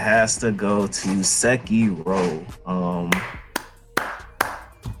 It has to go to Sekiro.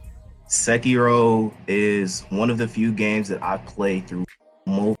 Sekiro is one of the few games that I've played through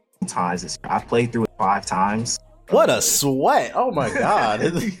multiple times this year. I've played through it 5 times. What a sweat! Oh my god!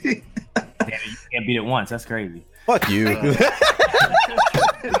 Damn, you can't beat it once. That's crazy. Fuck you.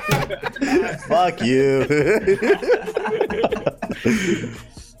 Fuck you.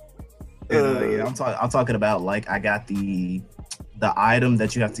 Yeah, I'm talking about, like, I got the item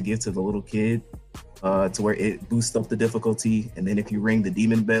that you have to give to the little kid to where it boosts up the difficulty, and then if you ring the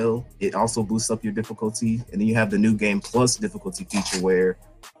demon bell, it also boosts up your difficulty, and then you have the new game plus difficulty feature where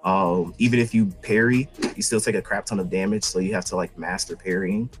even if you parry, you still take a crap ton of damage, so you have to like master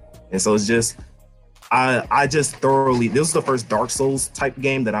parrying. And so it's just I just thoroughly, this was the first Dark Souls type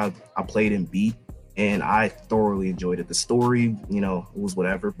game that I played and beat, and I thoroughly enjoyed it. The story, it was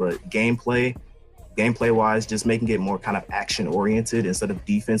whatever, but gameplay, gameplay wise, just making it more kind of action oriented instead of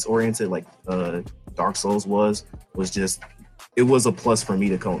defense oriented, like Dark Souls was just, it was a plus for me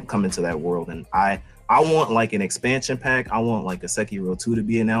to come into that world. And I want like an expansion pack. I want like a Sekiro 2 to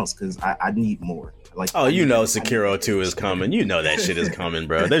be announced because I need more. Like, Sekiro 2 is coming. You know that shit is coming,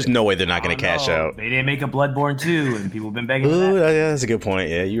 bro. There's no way they're not going to cash out. They didn't make a Bloodborne 2, and people have been begging for Ooh, that. yeah, that's a good point.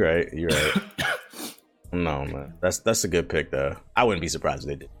 Yeah, you're right. No, man. That's a good pick, though. I wouldn't be surprised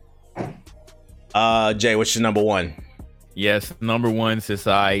if they did. Jay, what's your number one? Yes, number one, since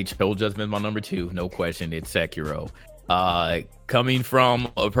I chose Judgment my number two, no question, it's Sekiro. Coming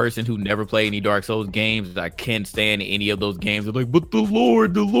from a person who never played any Dark Souls games, I can't stand any of those games. I'm like, but the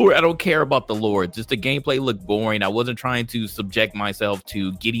Lord, I don't care about the lore. Just the gameplay looked boring. I wasn't trying to subject myself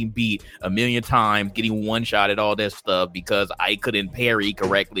to getting beat a million times, getting one shot at all that stuff because I couldn't parry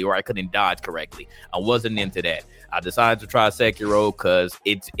correctly or I couldn't dodge correctly. I wasn't into that. I decided to try Sekiro because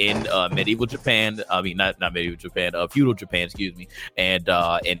it's in medieval Japan. I mean, not medieval Japan, feudal Japan, excuse me. And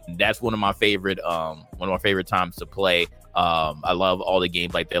that's one of my favorite times to play. I love all the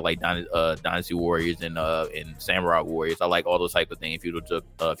games like that, like Dynasty Warriors and Samurai Warriors. I like all those type of things, feudal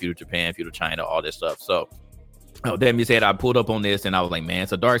Japan, feudal China, all this stuff. So that being said, I pulled up on this and I was like, man,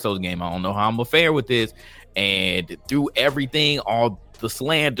 it's a Dark Souls game. I don't know how I'm gonna fare with this. And through everything, all the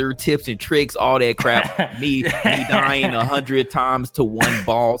slander, tips and tricks, all that crap, me dying 100 times to one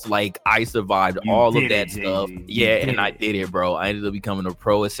boss, like I survived all of that stuff. Yeah, and I did it, bro. I ended up becoming a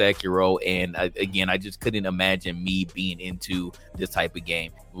pro at Sekiro, and I just couldn't imagine me being into this type of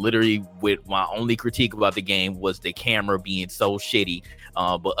game. Literally, with my only critique about the game was the camera being so shitty.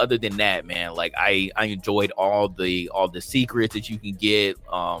 But other than that, man, like I enjoyed all the secrets that you can get.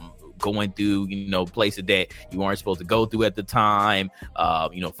 Going through, places that you aren't supposed to go through at the time,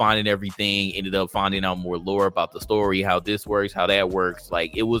 finding everything, ended up finding out more lore about the story, how this works, how that works.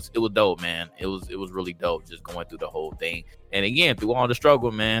 Like it was dope, man. It was really dope just going through the whole thing. And again, through all the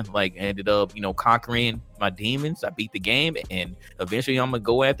struggle, man, like ended up, conquering my demons. I beat the game and eventually I'm gonna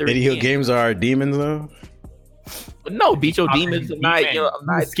go after Video again. games are demons though. No, beat your demons tonight. I'm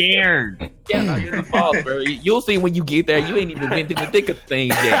not scared. Yeah, no, you're the boss, bro. You'll see when you get there. You ain't even been through the thick of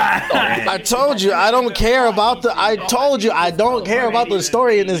things yet. I told you I don't care about I don't care about the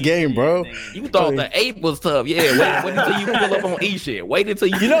story in this game, bro. You thought the ape was tough. Yeah, wait until you pull up on E shit. Wait until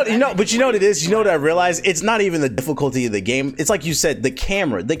you but you know what it is? You know what I realized? It's not even the difficulty of the game. It's like you said, the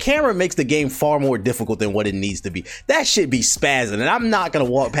camera. The camera makes the game far more difficult than what it needs to be. That shit be spazzing, and I'm not gonna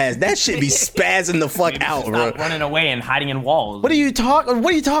walk past. That shit be spazzing the fuck out, bro. Running away and hiding in walls. What are you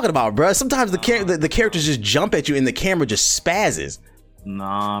talking about, bro? Sometimes the characters just jump at you and the camera just spazzes.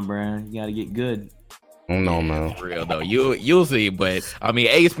 Nah, bro, you gotta get good. Oh no, man. For real though, you'll see. But I mean,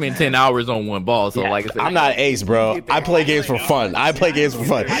 Ace spent 10 hours on one ball, so like I said, I'm not Ace, bro. I play games for fun.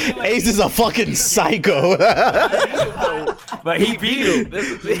 Ace is a fucking psycho. But he beat him.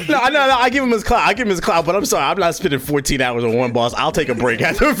 No, I give him his clout. But I'm sorry, I'm not spending 14 hours on one boss. I'll take a break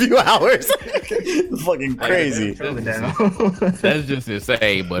after a few hours. Fucking crazy. That's just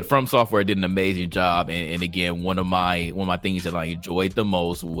insane. But From Software did an amazing job, and again, one of my things that I enjoyed the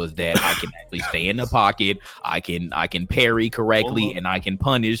most was that I can actually stay in the pocket. I can parry correctly, and I can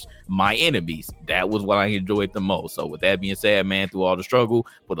punish my enemies. That was what I enjoyed the most. So with that being said, man, through all the struggle,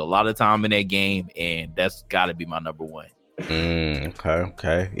 put a lot of time in that game, and that's got to be my number one.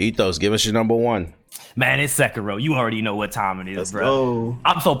 Okay. Ethos, give us your number one. Man, it's Sekiro. You already know what time it is, Let's bro. go.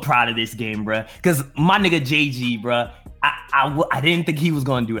 I'm so proud of this game, bro. Because my nigga JG, bro, I didn't think he was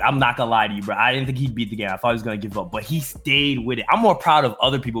going to do it. I'm not going to lie to you, bro. I didn't think he'd beat the game. I thought he was going to give up. But he stayed with it. I'm more proud of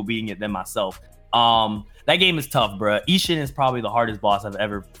other people beating it than myself. That game is tough, bro. Ishin is probably the hardest boss I've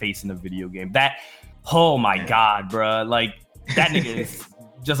ever faced in a video game. Oh my God, bro. Like, that nigga is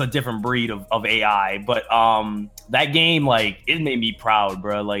just a different breed of AI. But that game, like, it made me proud,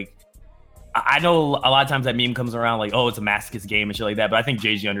 bro. Like, I know a lot of times that meme comes around like, oh, it's a masochist game and shit like that. But I think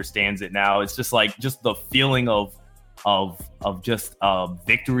JG understands it now. It's just like the feeling of just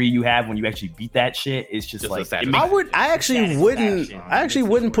victory you have when you actually beat that shit. It's just like I actually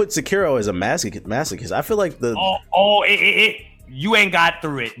wouldn't put Sekiro as a masochist. I feel like you ain't got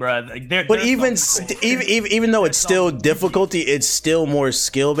through it, bro. But even though it's still difficulty, it's still more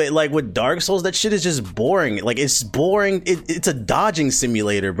skill based. Like with Dark Souls, that shit is just boring. Like it's boring. It's a dodging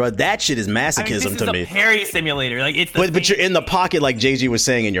simulator, bro. That shit is masochism to me. It's a parry simulator. Like it's but you're in the pocket, like JG was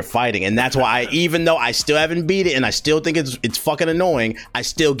saying, and you're fighting, and that's why even though I still haven't beat it, and I still think it's fucking annoying, I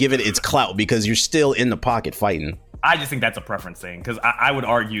still give it its clout because you're still in the pocket fighting. I just think that's a preference thing because I would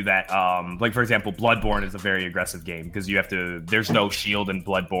argue that, like for example, Bloodborne is a very aggressive game because you have to. There's no shield in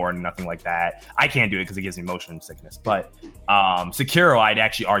Bloodborne, nothing like that. I can't do it because it gives me motion sickness. But Sekiro, I'd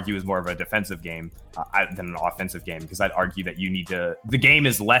actually argue is more of a defensive game than an offensive game because I'd argue that you need to. The game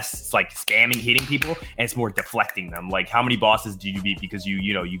is less like spamming, hitting people, and it's more deflecting them. Like how many bosses did you beat because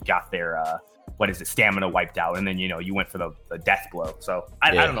you got their stamina wiped out, and then you went for the death blow. So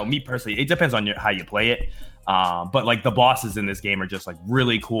I don't know. Me personally, it depends on how you play it. But like the bosses in this game are just like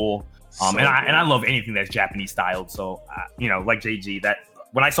really cool. And I love anything that's Japanese styled. So like JG, that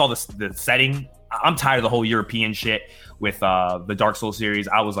when I saw the setting, I'm tired of the whole European shit with the Dark Souls series.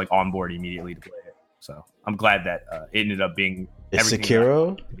 I was like on board immediately to play it. So I'm glad that it ended up being. Is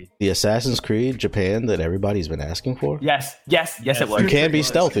Sekiro the Assassin's Creed Japan that everybody's been asking for? Yes, it was. You can be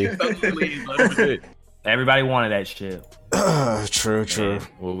stealthy. Everybody wanted that shit. True. Man,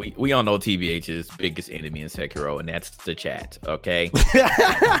 well, we all know TBH's biggest enemy in Sekiro, and that's the chat. Okay.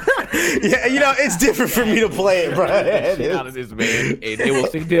 Yeah, it's different for me to play it, bro. Out of this man, and they will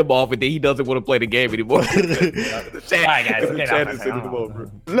send him off, and then he doesn't want to play the game anymore. The chat, All right, guys. the chat is sending him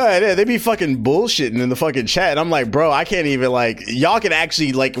over. No, they be fucking bullshitting in the fucking chat. And I'm like, bro, I can't even y'all can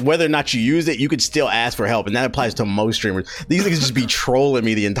actually whether or not you use it, you could still ask for help, and that applies to most streamers. These niggas just be trolling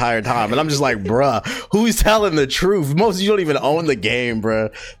me the entire time, and I'm just like, bruh, who's telling the truth? Most of you don't even own the game,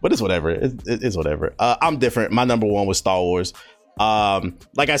 bruh. But it's whatever. It's whatever. I'm different. My number one was Star Wars.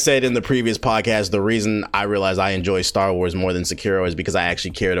 Like I said in the previous podcast, the reason I realized I enjoy Star Wars more than Sekiro is because I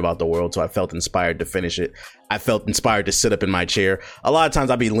actually cared about the world, so I felt inspired to finish it. I felt inspired to sit up in my chair. A lot of times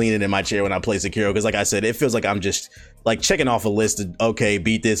I'd be leaning in my chair when I play Sekiro because, like I said, it feels like I'm just checking off a list of, okay,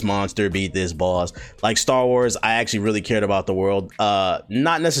 beat this monster, beat this boss. Like Star Wars, I actually really cared about the world.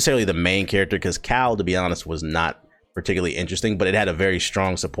 Not necessarily the main character, because Cal, to be honest, was not particularly interesting, but it had a very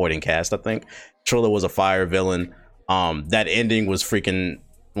strong supporting cast. I think Trilla was a fire villain. That ending was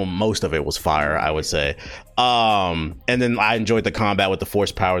most of it was fire, I would say. And then I enjoyed the combat with the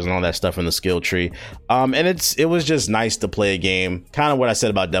force powers and all that stuff in the skill tree. And it was just nice to play a game, kind of what I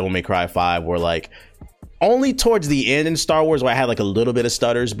said about Devil May Cry 5, where only towards the end in Star Wars where I had a little bit of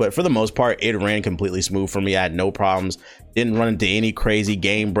stutters, but for the most part, it ran completely smooth for me. I had no problems. Didn't run into any crazy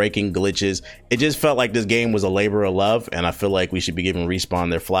game-breaking glitches. It just felt like this game was a labor of love, and I feel like we should be giving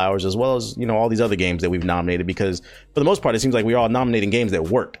Respawn their flowers, as well as, all these other games that we've nominated, because for the most part, it seems like we're all nominating games that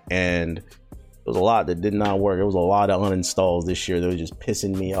worked, and there was a lot that did not work. There was a lot of uninstalls this year that was just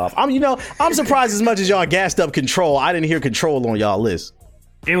pissing me off. I'm surprised as much as y'all gassed up Control. I didn't hear Control on y'all list.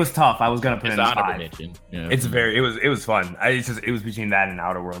 It was tough. I was gonna put it in 5. Yeah. It was fun. It was between that and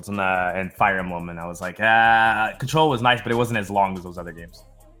Outer Worlds and Fire Emblem, and I was like, Control was nice, but it wasn't as long as those other games.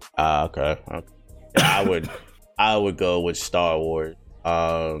 Okay. Yeah, I would go with Star Wars.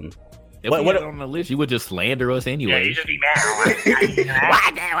 If we had it on the list, you would just slander us anyway. Yeah, you just be mad.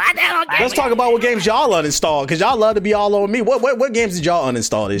 Let's talk about what games y'all uninstalled, because y'all love to be all on me. What games did y'all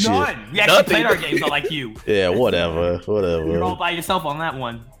uninstall this year? None. You actually played our games, not like you. Yeah, whatever. You're all by yourself on that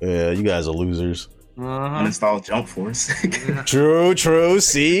one. Yeah, you guys are losers. Uninstall Jump Force. True.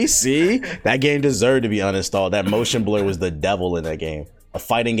 See, that game deserved to be uninstalled. That motion blur was the devil in that game. A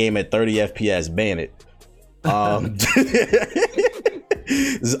fighting game at 30 FPS, ban it.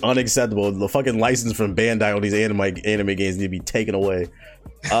 This is unacceptable. The fucking license from Bandai on these anime games need to be taken away.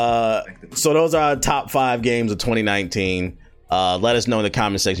 So those are our top 5 games of 2019. Let us know in the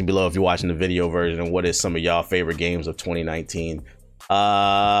comment section below if you're watching the video version and what is some of y'all favorite games of 2019.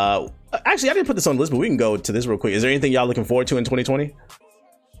 Actually, I didn't put this on the list, but we can go to this real quick. Is there anything y'all looking forward to in 2020?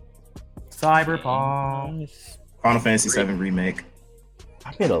 Cyberpunk. Final Fantasy VII Remake.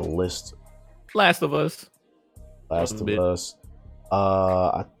 I made a list. Last of Us. I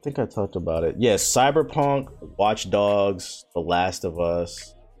think I talked about it. Yes, Cyberpunk, Watch Dogs, The Last of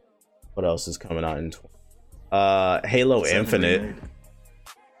Us. What else is coming out in Halo Infinite?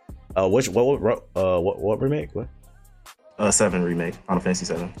 What remake? What? 7 Remake. Final Fantasy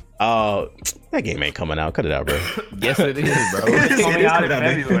 7. That game ain't coming out. Cut it out, bro. Yes, it is, bro. It's coming out in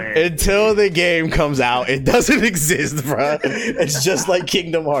February. Until the game comes out, it doesn't exist, bro. It's just like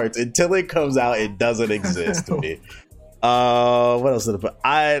Kingdom Hearts. Until it comes out, it doesn't exist to me. What else did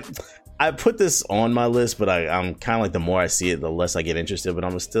I put? I put this on my list, but I'm kind of like, the more I see it, the less I get interested. But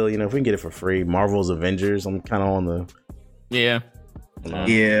I'm still, if we can get it for free, Marvel's Avengers, I'm kind of on the. Yeah.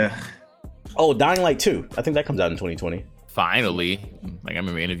 Yeah. Oh, Dying Light 2. I think that comes out in 2020. Finally. I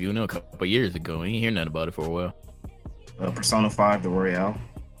remember interviewing him a couple years ago. I ain't hear nothing about it for a while. Persona 5, The Royale.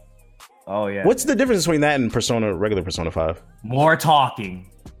 Oh, yeah. What's the difference between that and regular Persona 5? More talking.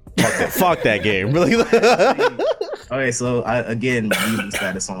 Fuck that game. Really? Okay, so I again leave the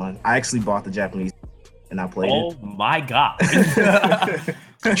status on. I actually bought the Japanese and I played Oh my god.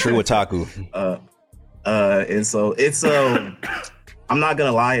 True otaku. And so it's I'm not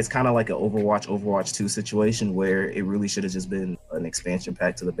gonna lie, it's kind of like an Overwatch 2 situation where it really should have just been an expansion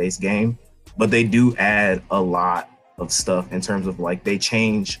pack to the base game. But they do add a lot of stuff in terms of like they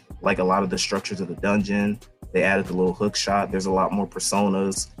change like a lot of the structures of the dungeon. They added the little hook shot. There's a lot more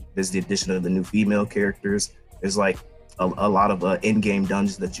personas. There's the addition of the new female characters. There's like a lot of in-game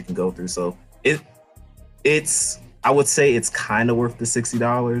dungeons that you can go through. So it's I would say it's kind of worth the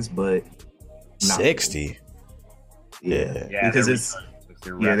 $60, but not 60. Yeah, Yeah, because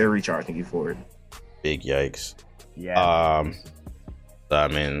they're they're recharging you for it. Big yikes. Yeah. I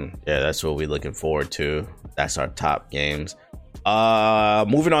mean, yeah, that's what we're looking forward to. That's our top games.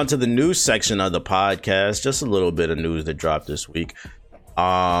 Moving on to the news section of the podcast, just a little bit of news that dropped this week. In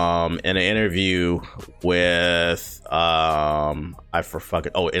an interview with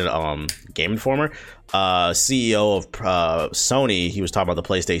Game Informer, CEO of Sony, he was talking about the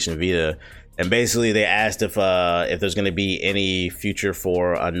PlayStation Vita, and basically they asked if there's going to be any future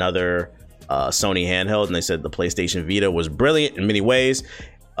for another Sony handheld, and they said the PlayStation Vita was brilliant in many ways.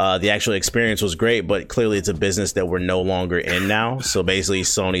 The actual experience was great, but clearly it's a business that we're no longer in now. So basically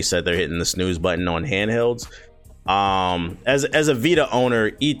Sony said they're hitting the snooze button on handhelds. As a Vita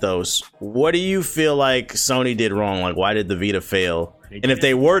owner, Ethos, what do you feel like Sony did wrong? Like, why did the Vita fail? And if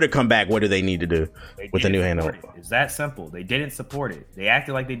they were to come back, what do they need to do with the new handheld? It's that simple. They didn't support it. They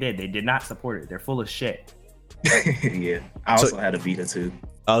acted like they did. They did not support it. They're full of shit. Yeah, I also had a Vita too.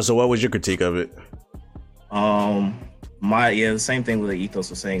 So what was your critique of it? The same thing with the Ethos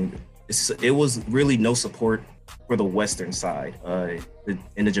was saying. It was really no support for the Western side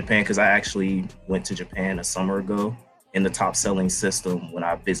in the Japan, because I actually went to Japan a summer ago, and the top selling system when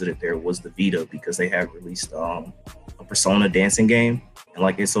I visited there was the Vita, because they had released a Persona dancing game, and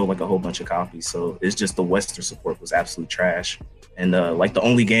like it sold like a whole bunch of copies. So it's just the Western support was absolute trash. And like the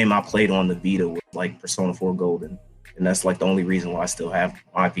only game I played on the Vita was like Persona 4 Golden, and that's like the only reason why I still have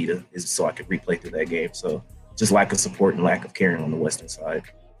my Vita, is so I could replay through that game. So just lack of support and lack of caring on the Western side.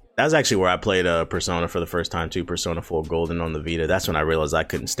 That's actually where I played Persona for the first time too, Persona 4 Golden on the Vita. That's when I realized I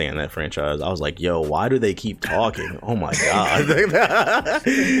couldn't stand that franchise. I was like, yo, why do they keep talking? Oh my God.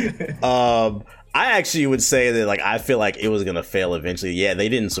 I actually would say that, like, I feel like it was going to fail eventually. Yeah, they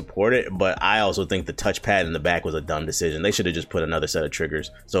didn't support it, but I also think the touchpad in the back was a dumb decision. They should have just put another set of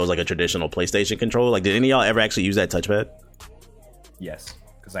triggers. So it was like a traditional PlayStation controller. Like, did any of y'all ever actually use that touchpad? Yes,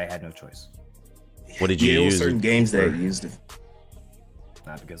 because I had no choice. What did you use? Certain games that used it.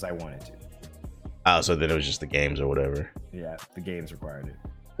 Not because I wanted to. Oh, so then it was just the games or whatever. Yeah, the games required it.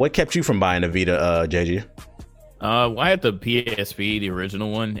 What kept you from buying a Vita, JG? I had the PSP, the original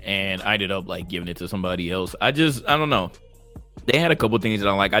one, and I ended up like giving it to somebody else. I don't know. They had a couple things that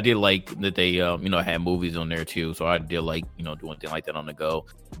I like. I did like that they, had movies on there too. So I did like, doing things like that on the go.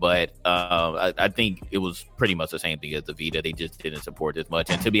 But I think it was pretty much the same thing as the Vita. They just didn't support as much.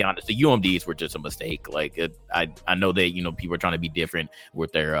 And to be honest, the UMDs were just a mistake. Like I know that, people are trying to be different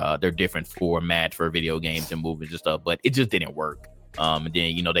with their different format for video games and movies and stuff, but it just didn't work. And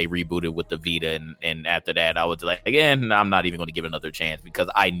then, they rebooted with the Vita. And after that, I was like, again, I'm not even going to give it another chance, because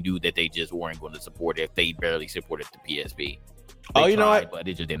I knew that they just weren't going to support it. They barely supported the PSP. They know what? But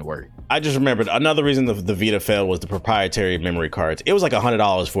it just didn't work. I just remembered another reason the Vita failed was the proprietary memory cards. It was like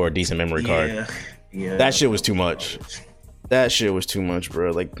 $100 for a decent memory card. Yeah. That shit was too much. That shit was too much,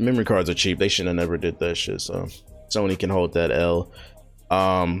 bro. Like, memory cards are cheap. They should have never did that shit. So Sony can hold that L.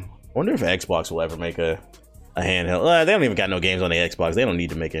 I wonder if Xbox will ever make a handheld. They don't even got no games on the Xbox. They don't need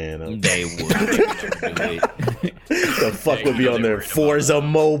to make a handheld. They would. The fuck would be on there? Forza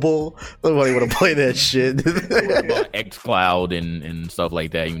Mobile. Nobody want to play that shit. xCloud and stuff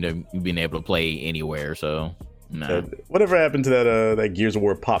like that. You've been able to play anywhere. So no. Whatever happened to that Gears of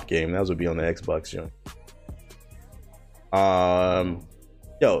War pop game? That would be on the Xbox,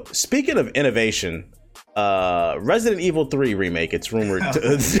 Yo, speaking of innovation, Resident Evil 3 remake. It's rumored.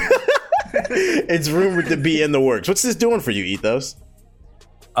 It's rumored to be in the works. What's this doing for you, Ethos?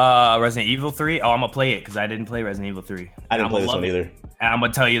 Resident Evil 3. Oh, I'm gonna play it because I didn't play Resident Evil 3. I didn't play this one either. And I'm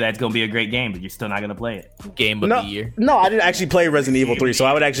gonna tell you that it's gonna be a great game, but you're still not gonna play it. Game of the year. No, I didn't actually play Resident Evil 3, so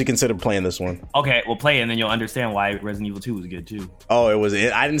I would actually consider playing this one. Okay, well, play it, and then you'll understand why Resident Evil 2 was good too. Oh, it was.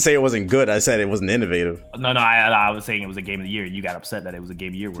 I didn't say it wasn't good. I said it wasn't innovative. No, I was saying it was a game of the year. You got upset that it was a game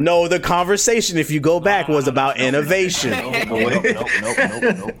of the year. No, the conversation, if you go back, was about innovation.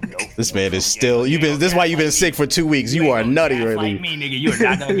 Nope. This man is still. This is why you've been sick for 2 weeks. You are nutty, right? Like me, nigga. You are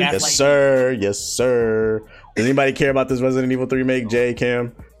not gonna gaslight me. Yes, sir. Does anybody care about this Resident Evil 3 remake, Jay,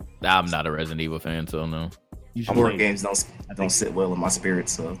 Cam? I'm not a Resident Evil fan, so no. Horror games don't sit well in my spirit,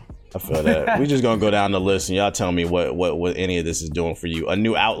 so I feel that. We just gonna go down the list and y'all tell me what any of this is doing for you. A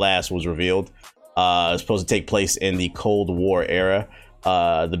new Outlast was revealed. It's supposed to take place in the Cold War era.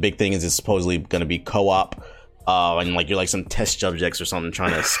 The big thing is it's supposedly gonna be co-op. And like you're like some test subjects or something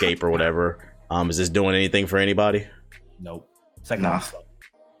trying to escape or whatever. Is this doing anything for anybody? Nope. Second off.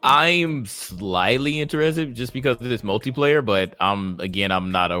 I'm slightly interested just because of this multiplayer, but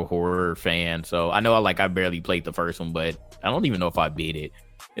I'm not a horror fan, so I know I barely played the first one, but I don't even know if I beat it.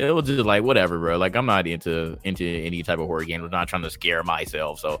 It was just like whatever, bro. Like I'm not into any type of horror game. I'm not trying to scare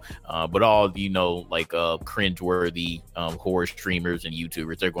myself. So, but all cringeworthy horror streamers and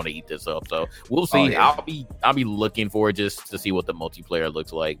YouTubers, they're going to eat this up. So we'll see. Yeah. I'll be looking for just to see what the multiplayer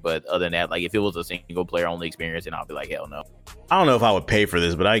looks like. But other than that, like if it was a single player only experience, then I'll be like hell no. I don't know if I would pay for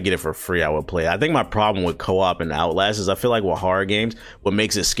this, but I get it for free. I would play. I think my problem with co-op and Outlast is I feel like with horror games, what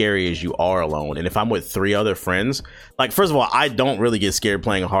makes it scary is you are alone. And if I'm with 3 other friends, like first of all, I don't really get scared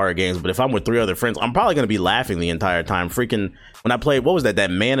playing horror games, but if I'm with 3 other friends, I'm probably going to be laughing the entire time. Freaking when I played, what was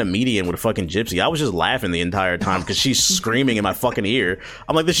that Man of Median with a fucking gypsy? I was just laughing the entire time because she's screaming in my fucking ear.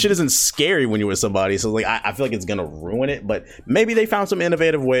 I'm like, this shit isn't scary when you're with somebody. So like, I feel like it's going to ruin it, but maybe they found some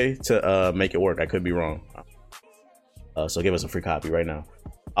innovative way to make it work. I could be wrong. So give us a free copy right now.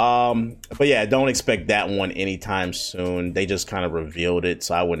 But yeah, don't expect that one anytime soon. They just kind of revealed it,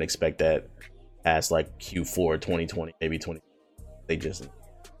 so I wouldn't expect that past like Q4 2020, maybe 20. They just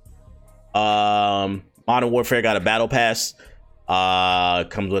Modern Warfare got a battle pass.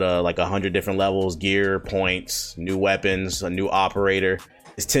 Comes with 100 different levels, gear, points, new weapons, a new operator.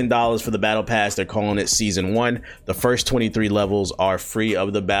 It's $10 for the battle pass. They're calling it Season 1. The first 23 levels are free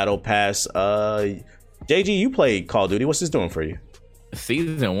of the battle pass. JG, you played Call of Duty. What's this doing for you?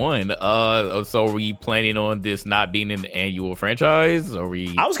 Season 1. So are we planning on this not being an annual franchise? I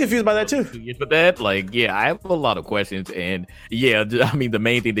was confused by that too. For that, like, yeah, I have a lot of questions, and yeah, I mean, the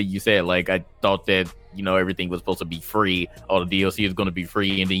main thing that you said, like, I thought that everything was supposed to be free. All the DLC is going to be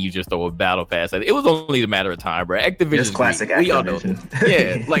free, and then you just throw a battle pass. It was only a matter of time, bro. Activision, just classic Activision. We all know.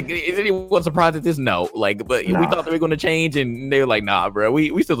 Yeah, like, is anyone surprised at this? No, like, but we thought they were going to change, and they were like, nah, bro,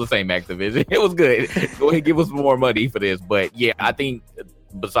 we still the same Activision. It was good. Go ahead, give us more money for this. But yeah, I think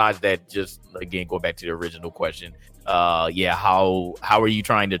besides that, just again, go back to the original question. How are you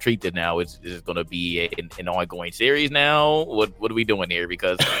trying to treat this now? Is it going to be an ongoing series now? What are we doing here?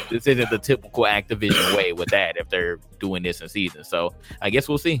 Because this isn't the typical Activision way with that if they're doing this in season. So I guess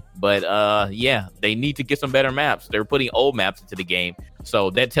we'll see. But yeah, they need to get some better maps. They're putting old maps into the game, so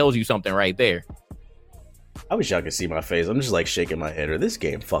that tells you something right there. I wish y'all could see my face. I'm just like shaking my head. Or this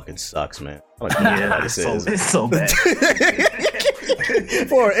game fucking sucks, man. I don't care what this is. It's so bad.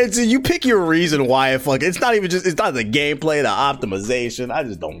 You pick your reason why it's not even just, it's not the gameplay, the optimization. I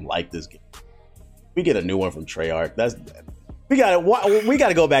just don't like this game. We get a new one from Treyarch. We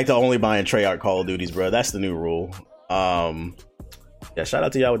gotta go back to only buying Treyarch Call of Duties, bro. That's the new rule. Yeah, shout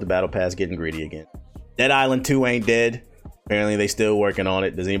out to y'all with the battle pass getting greedy again. Dead Island 2 ain't dead. Apparently they still working on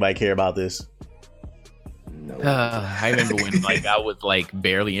it. Does anybody care about this? No. I remember when I was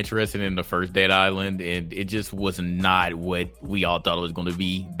barely interested in the first Dead Island, and it just was not what we all thought it was going to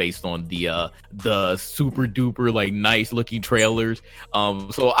be based on the super duper nice looking trailers.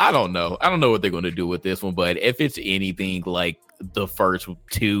 So I don't know what they're going to do with this one, but if it's anything like the first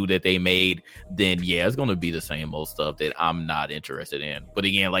 2 that they made, then yeah, it's going to be the same old stuff that I'm not interested in. But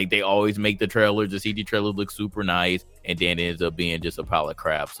again, they always make the CG trailer look super nice, and then it ends up being just a pile of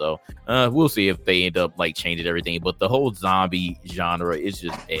crap. So we'll see if they end up changing everything. But the whole zombie genre is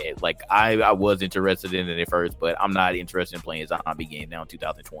just dead. I was interested in it at first, but I'm not interested in playing zombie games now in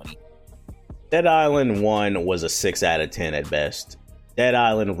 2020. Dead Island 1 was a 6 out of 10 at best. Dead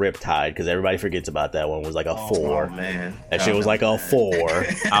Island Riptide, because everybody forgets about that one, was a 4. Man. That shit was a 4.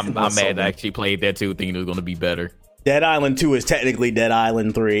 I'm mad I actually played that too, thinking it was going to be better. Dead Island 2 is technically Dead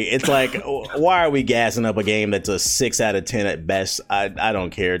Island 3. It's why are we gassing up a game that's a 6 out of 10 at best? I don't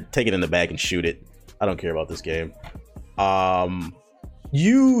care. Take it in the back and shoot it. I don't care about this game.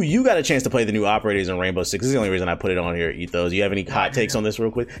 You got a chance to play the new operators in Rainbow Six. This is the only reason I put it on here, Ethos. Do you have any hot takes on this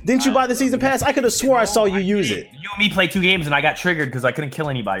real quick? Didn't you buy the season pass? I could have swore I saw you use it. You and me played 2 games and I got triggered because I couldn't kill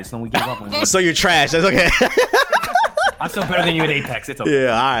anybody, so then we gave up on it. So you're trash. That's okay. I'm still better than you at Apex. It's okay.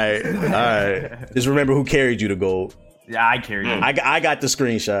 Yeah, all right. Just remember who carried you to gold. Yeah, I carried you. I got the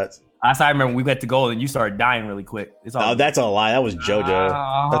screenshots. I remember we went to gold and you started dying really quick. It's all that's a lie. That was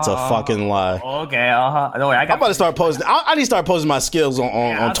JoJo. That's a fucking lie. Okay, Don't worry, I'm about to start posting. I need to start posting my skills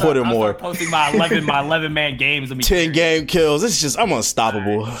on Twitter more. Posting my 11 man games. 10 game kills. It's just I'm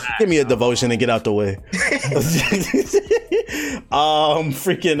unstoppable. Give me a devotion and get out the way.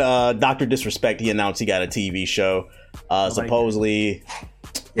 Freaking Dr. Disrespect. He announced he got a TV show. Supposedly.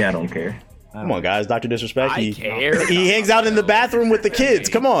 Yeah, I don't care. Come on, guys. Dr. Disrespect. I care. He hangs out in the bathroom with the kids.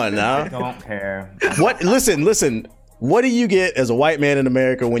 Come on now. I don't care. What? Listen. What do you get as a white man in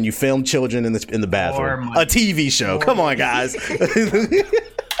America when you film children in the bathroom? A TV show. Come on, guys.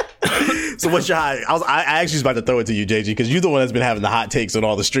 So what's your hot? I actually was about to throw it to you, JG, because you're the one that's been having the hot takes on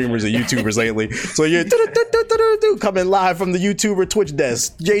all the streamers and YouTubers lately. So you're coming live from the YouTuber Twitch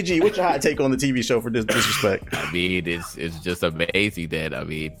desk. JG, what's your hot take on the TV show for Disrespect? I mean, it's just amazing that, I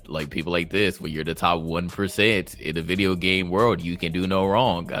mean, like people like this, when you're the top 1% in the video game world, you can do no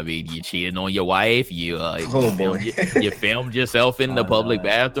wrong. I mean, you cheated on your wife, you filmed yourself in the public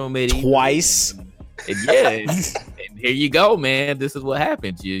bathroom twice. And and here you go, man. This is what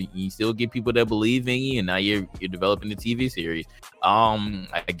happens. You still get people that believe in you, and now you're developing a TV series.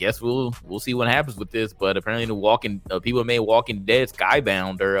 I guess we'll see what happens with this. But apparently, the people that made Walking Dead,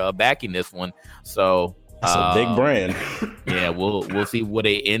 Skybound, are backing this one. So that's a big brand. Yeah, we'll see what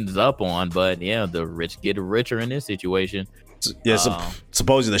it ends up on. But yeah, the rich get richer in this situation. Yeah,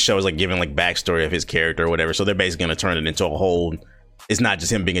 supposedly the show is like giving like backstory of his character or whatever. So they're basically going to turn it into a whole. It's not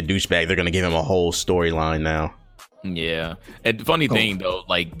just him being a douchebag. They're going to give him a whole storyline now. Yeah. And the funny thing, though,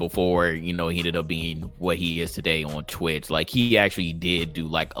 like before, he ended up being what he is today on Twitch. Like he actually did do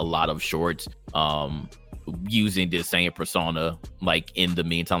like a lot of shorts using this same persona, like in the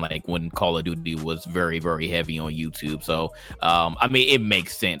meantime, like when Call of Duty was very, very heavy on YouTube. So, I mean, it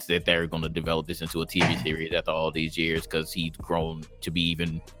makes sense that they're going to develop this into a TV series after all these years because he's grown to be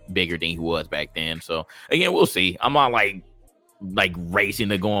even bigger than he was back then. So, again, we'll see. I'm not like racing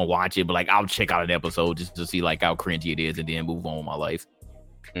to go and watch it, but like I'll check out an episode just to see like how cringy it is and then move on with my life.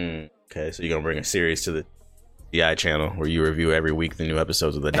 Okay, so you're gonna bring a series to the DI channel where you review every week the new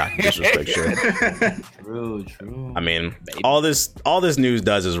episodes of the Dr. Disrespect show. True. I mean, all this news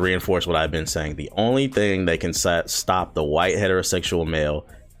does is reinforce what I've been saying. The only thing that can stop the white heterosexual male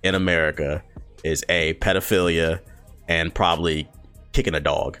in America is pedophilia and probably kicking a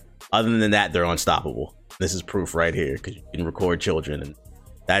dog. Other than that, they're unstoppable. This is proof right here because you can record children, and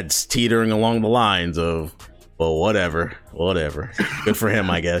that's teetering along the lines of, well, whatever. Good for him,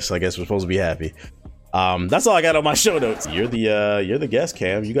 I guess. I guess we're supposed to be happy. That's all I got on my show notes. You're the guest,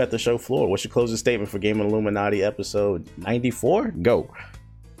 Cam. You got the show floor. What's your closing statement for Game of Illuminati episode 94? Go.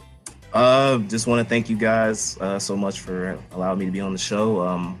 Just want to thank you guys so much for allowing me to be on the show.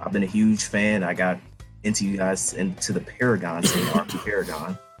 I've been a huge fan. I got into you guys into the Paragon scene, RP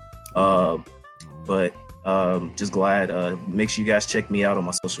Paragon. But just glad. Make sure you guys check me out on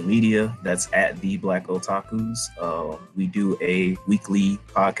my social media. That's at The Black Otakus. We do a weekly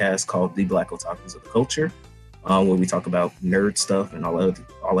podcast called The Black Otakus of the Culture, where we talk about nerd stuff and all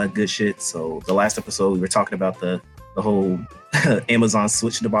that good shit. So the last episode we were talking about the whole Amazon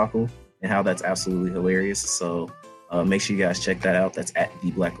Switch debacle and how that's absolutely hilarious. So make sure you guys check that out. That's at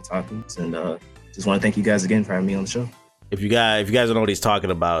The Black Otakus. And just want to thank you guys again for having me on the show. If you guys don't know what he's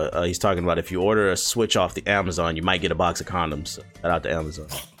talking about if you order a Switch off the Amazon, you might get a box of condoms. Shout out to Amazon.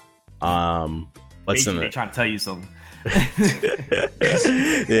 What's in it? Trying to tell you something.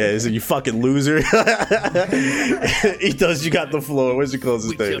 Yeah, so you fucking loser. Ethos, you got the floor. Where's your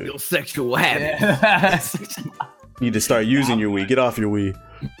closest thing? Your sexual habit. You need to start using your Wii. Get off your Wii.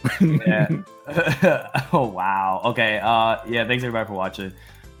 Yeah. Oh wow. Okay. Yeah. Thanks everybody for watching.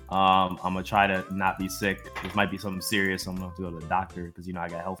 I'm gonna try to not be sick. This might be something serious. I'm gonna have to go to the doctor because I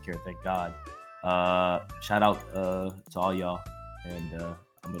got healthcare. Thank God. Shout out to all y'all, and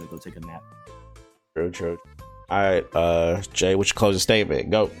I'm gonna go take a nap. True. All right, Jay, what's your closing statement?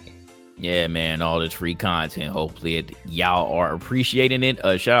 Go. Yeah, man, all this free content. Hopefully, y'all are appreciating it.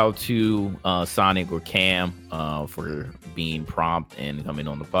 Shout out to Sonic or Cam for being prompt and coming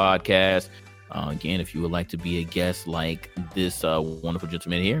on the podcast. Again, if you would like to be a guest like this wonderful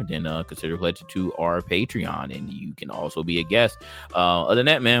gentleman here, then consider pledging to our Patreon, and you can also be a guest. Other than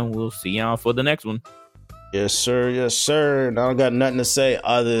that, man, we'll see y'all for the next one. Yes, sir. I don't got nothing to say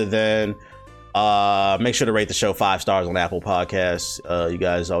other than make sure to rate the show 5 stars on Apple Podcasts. You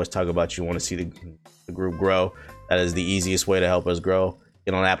guys always talk about you want to see the group grow. That is the easiest way to help us grow.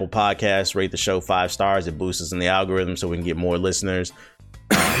 Get on Apple Podcasts, rate the show 5 stars. It boosts us in the algorithm so we can get more listeners.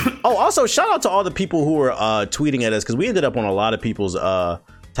 Also, shout out to all the people who were tweeting at us, because we ended up on a lot of people's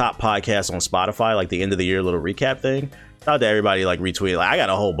top podcasts on Spotify, like the end of the year little recap thing. Shout out to everybody like retweeted. Like, I got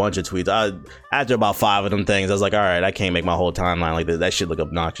a whole bunch of tweets. After about 5 of them things, I was like, all right, I can't make my whole timeline like this. That shit look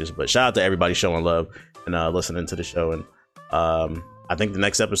obnoxious. But shout out to everybody showing love and listening to the show. And I think the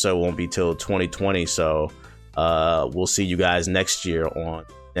next episode won't be till 2020. So we'll see you guys next year on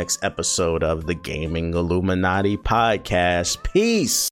next episode of the Gaming Illuminati podcast. Peace.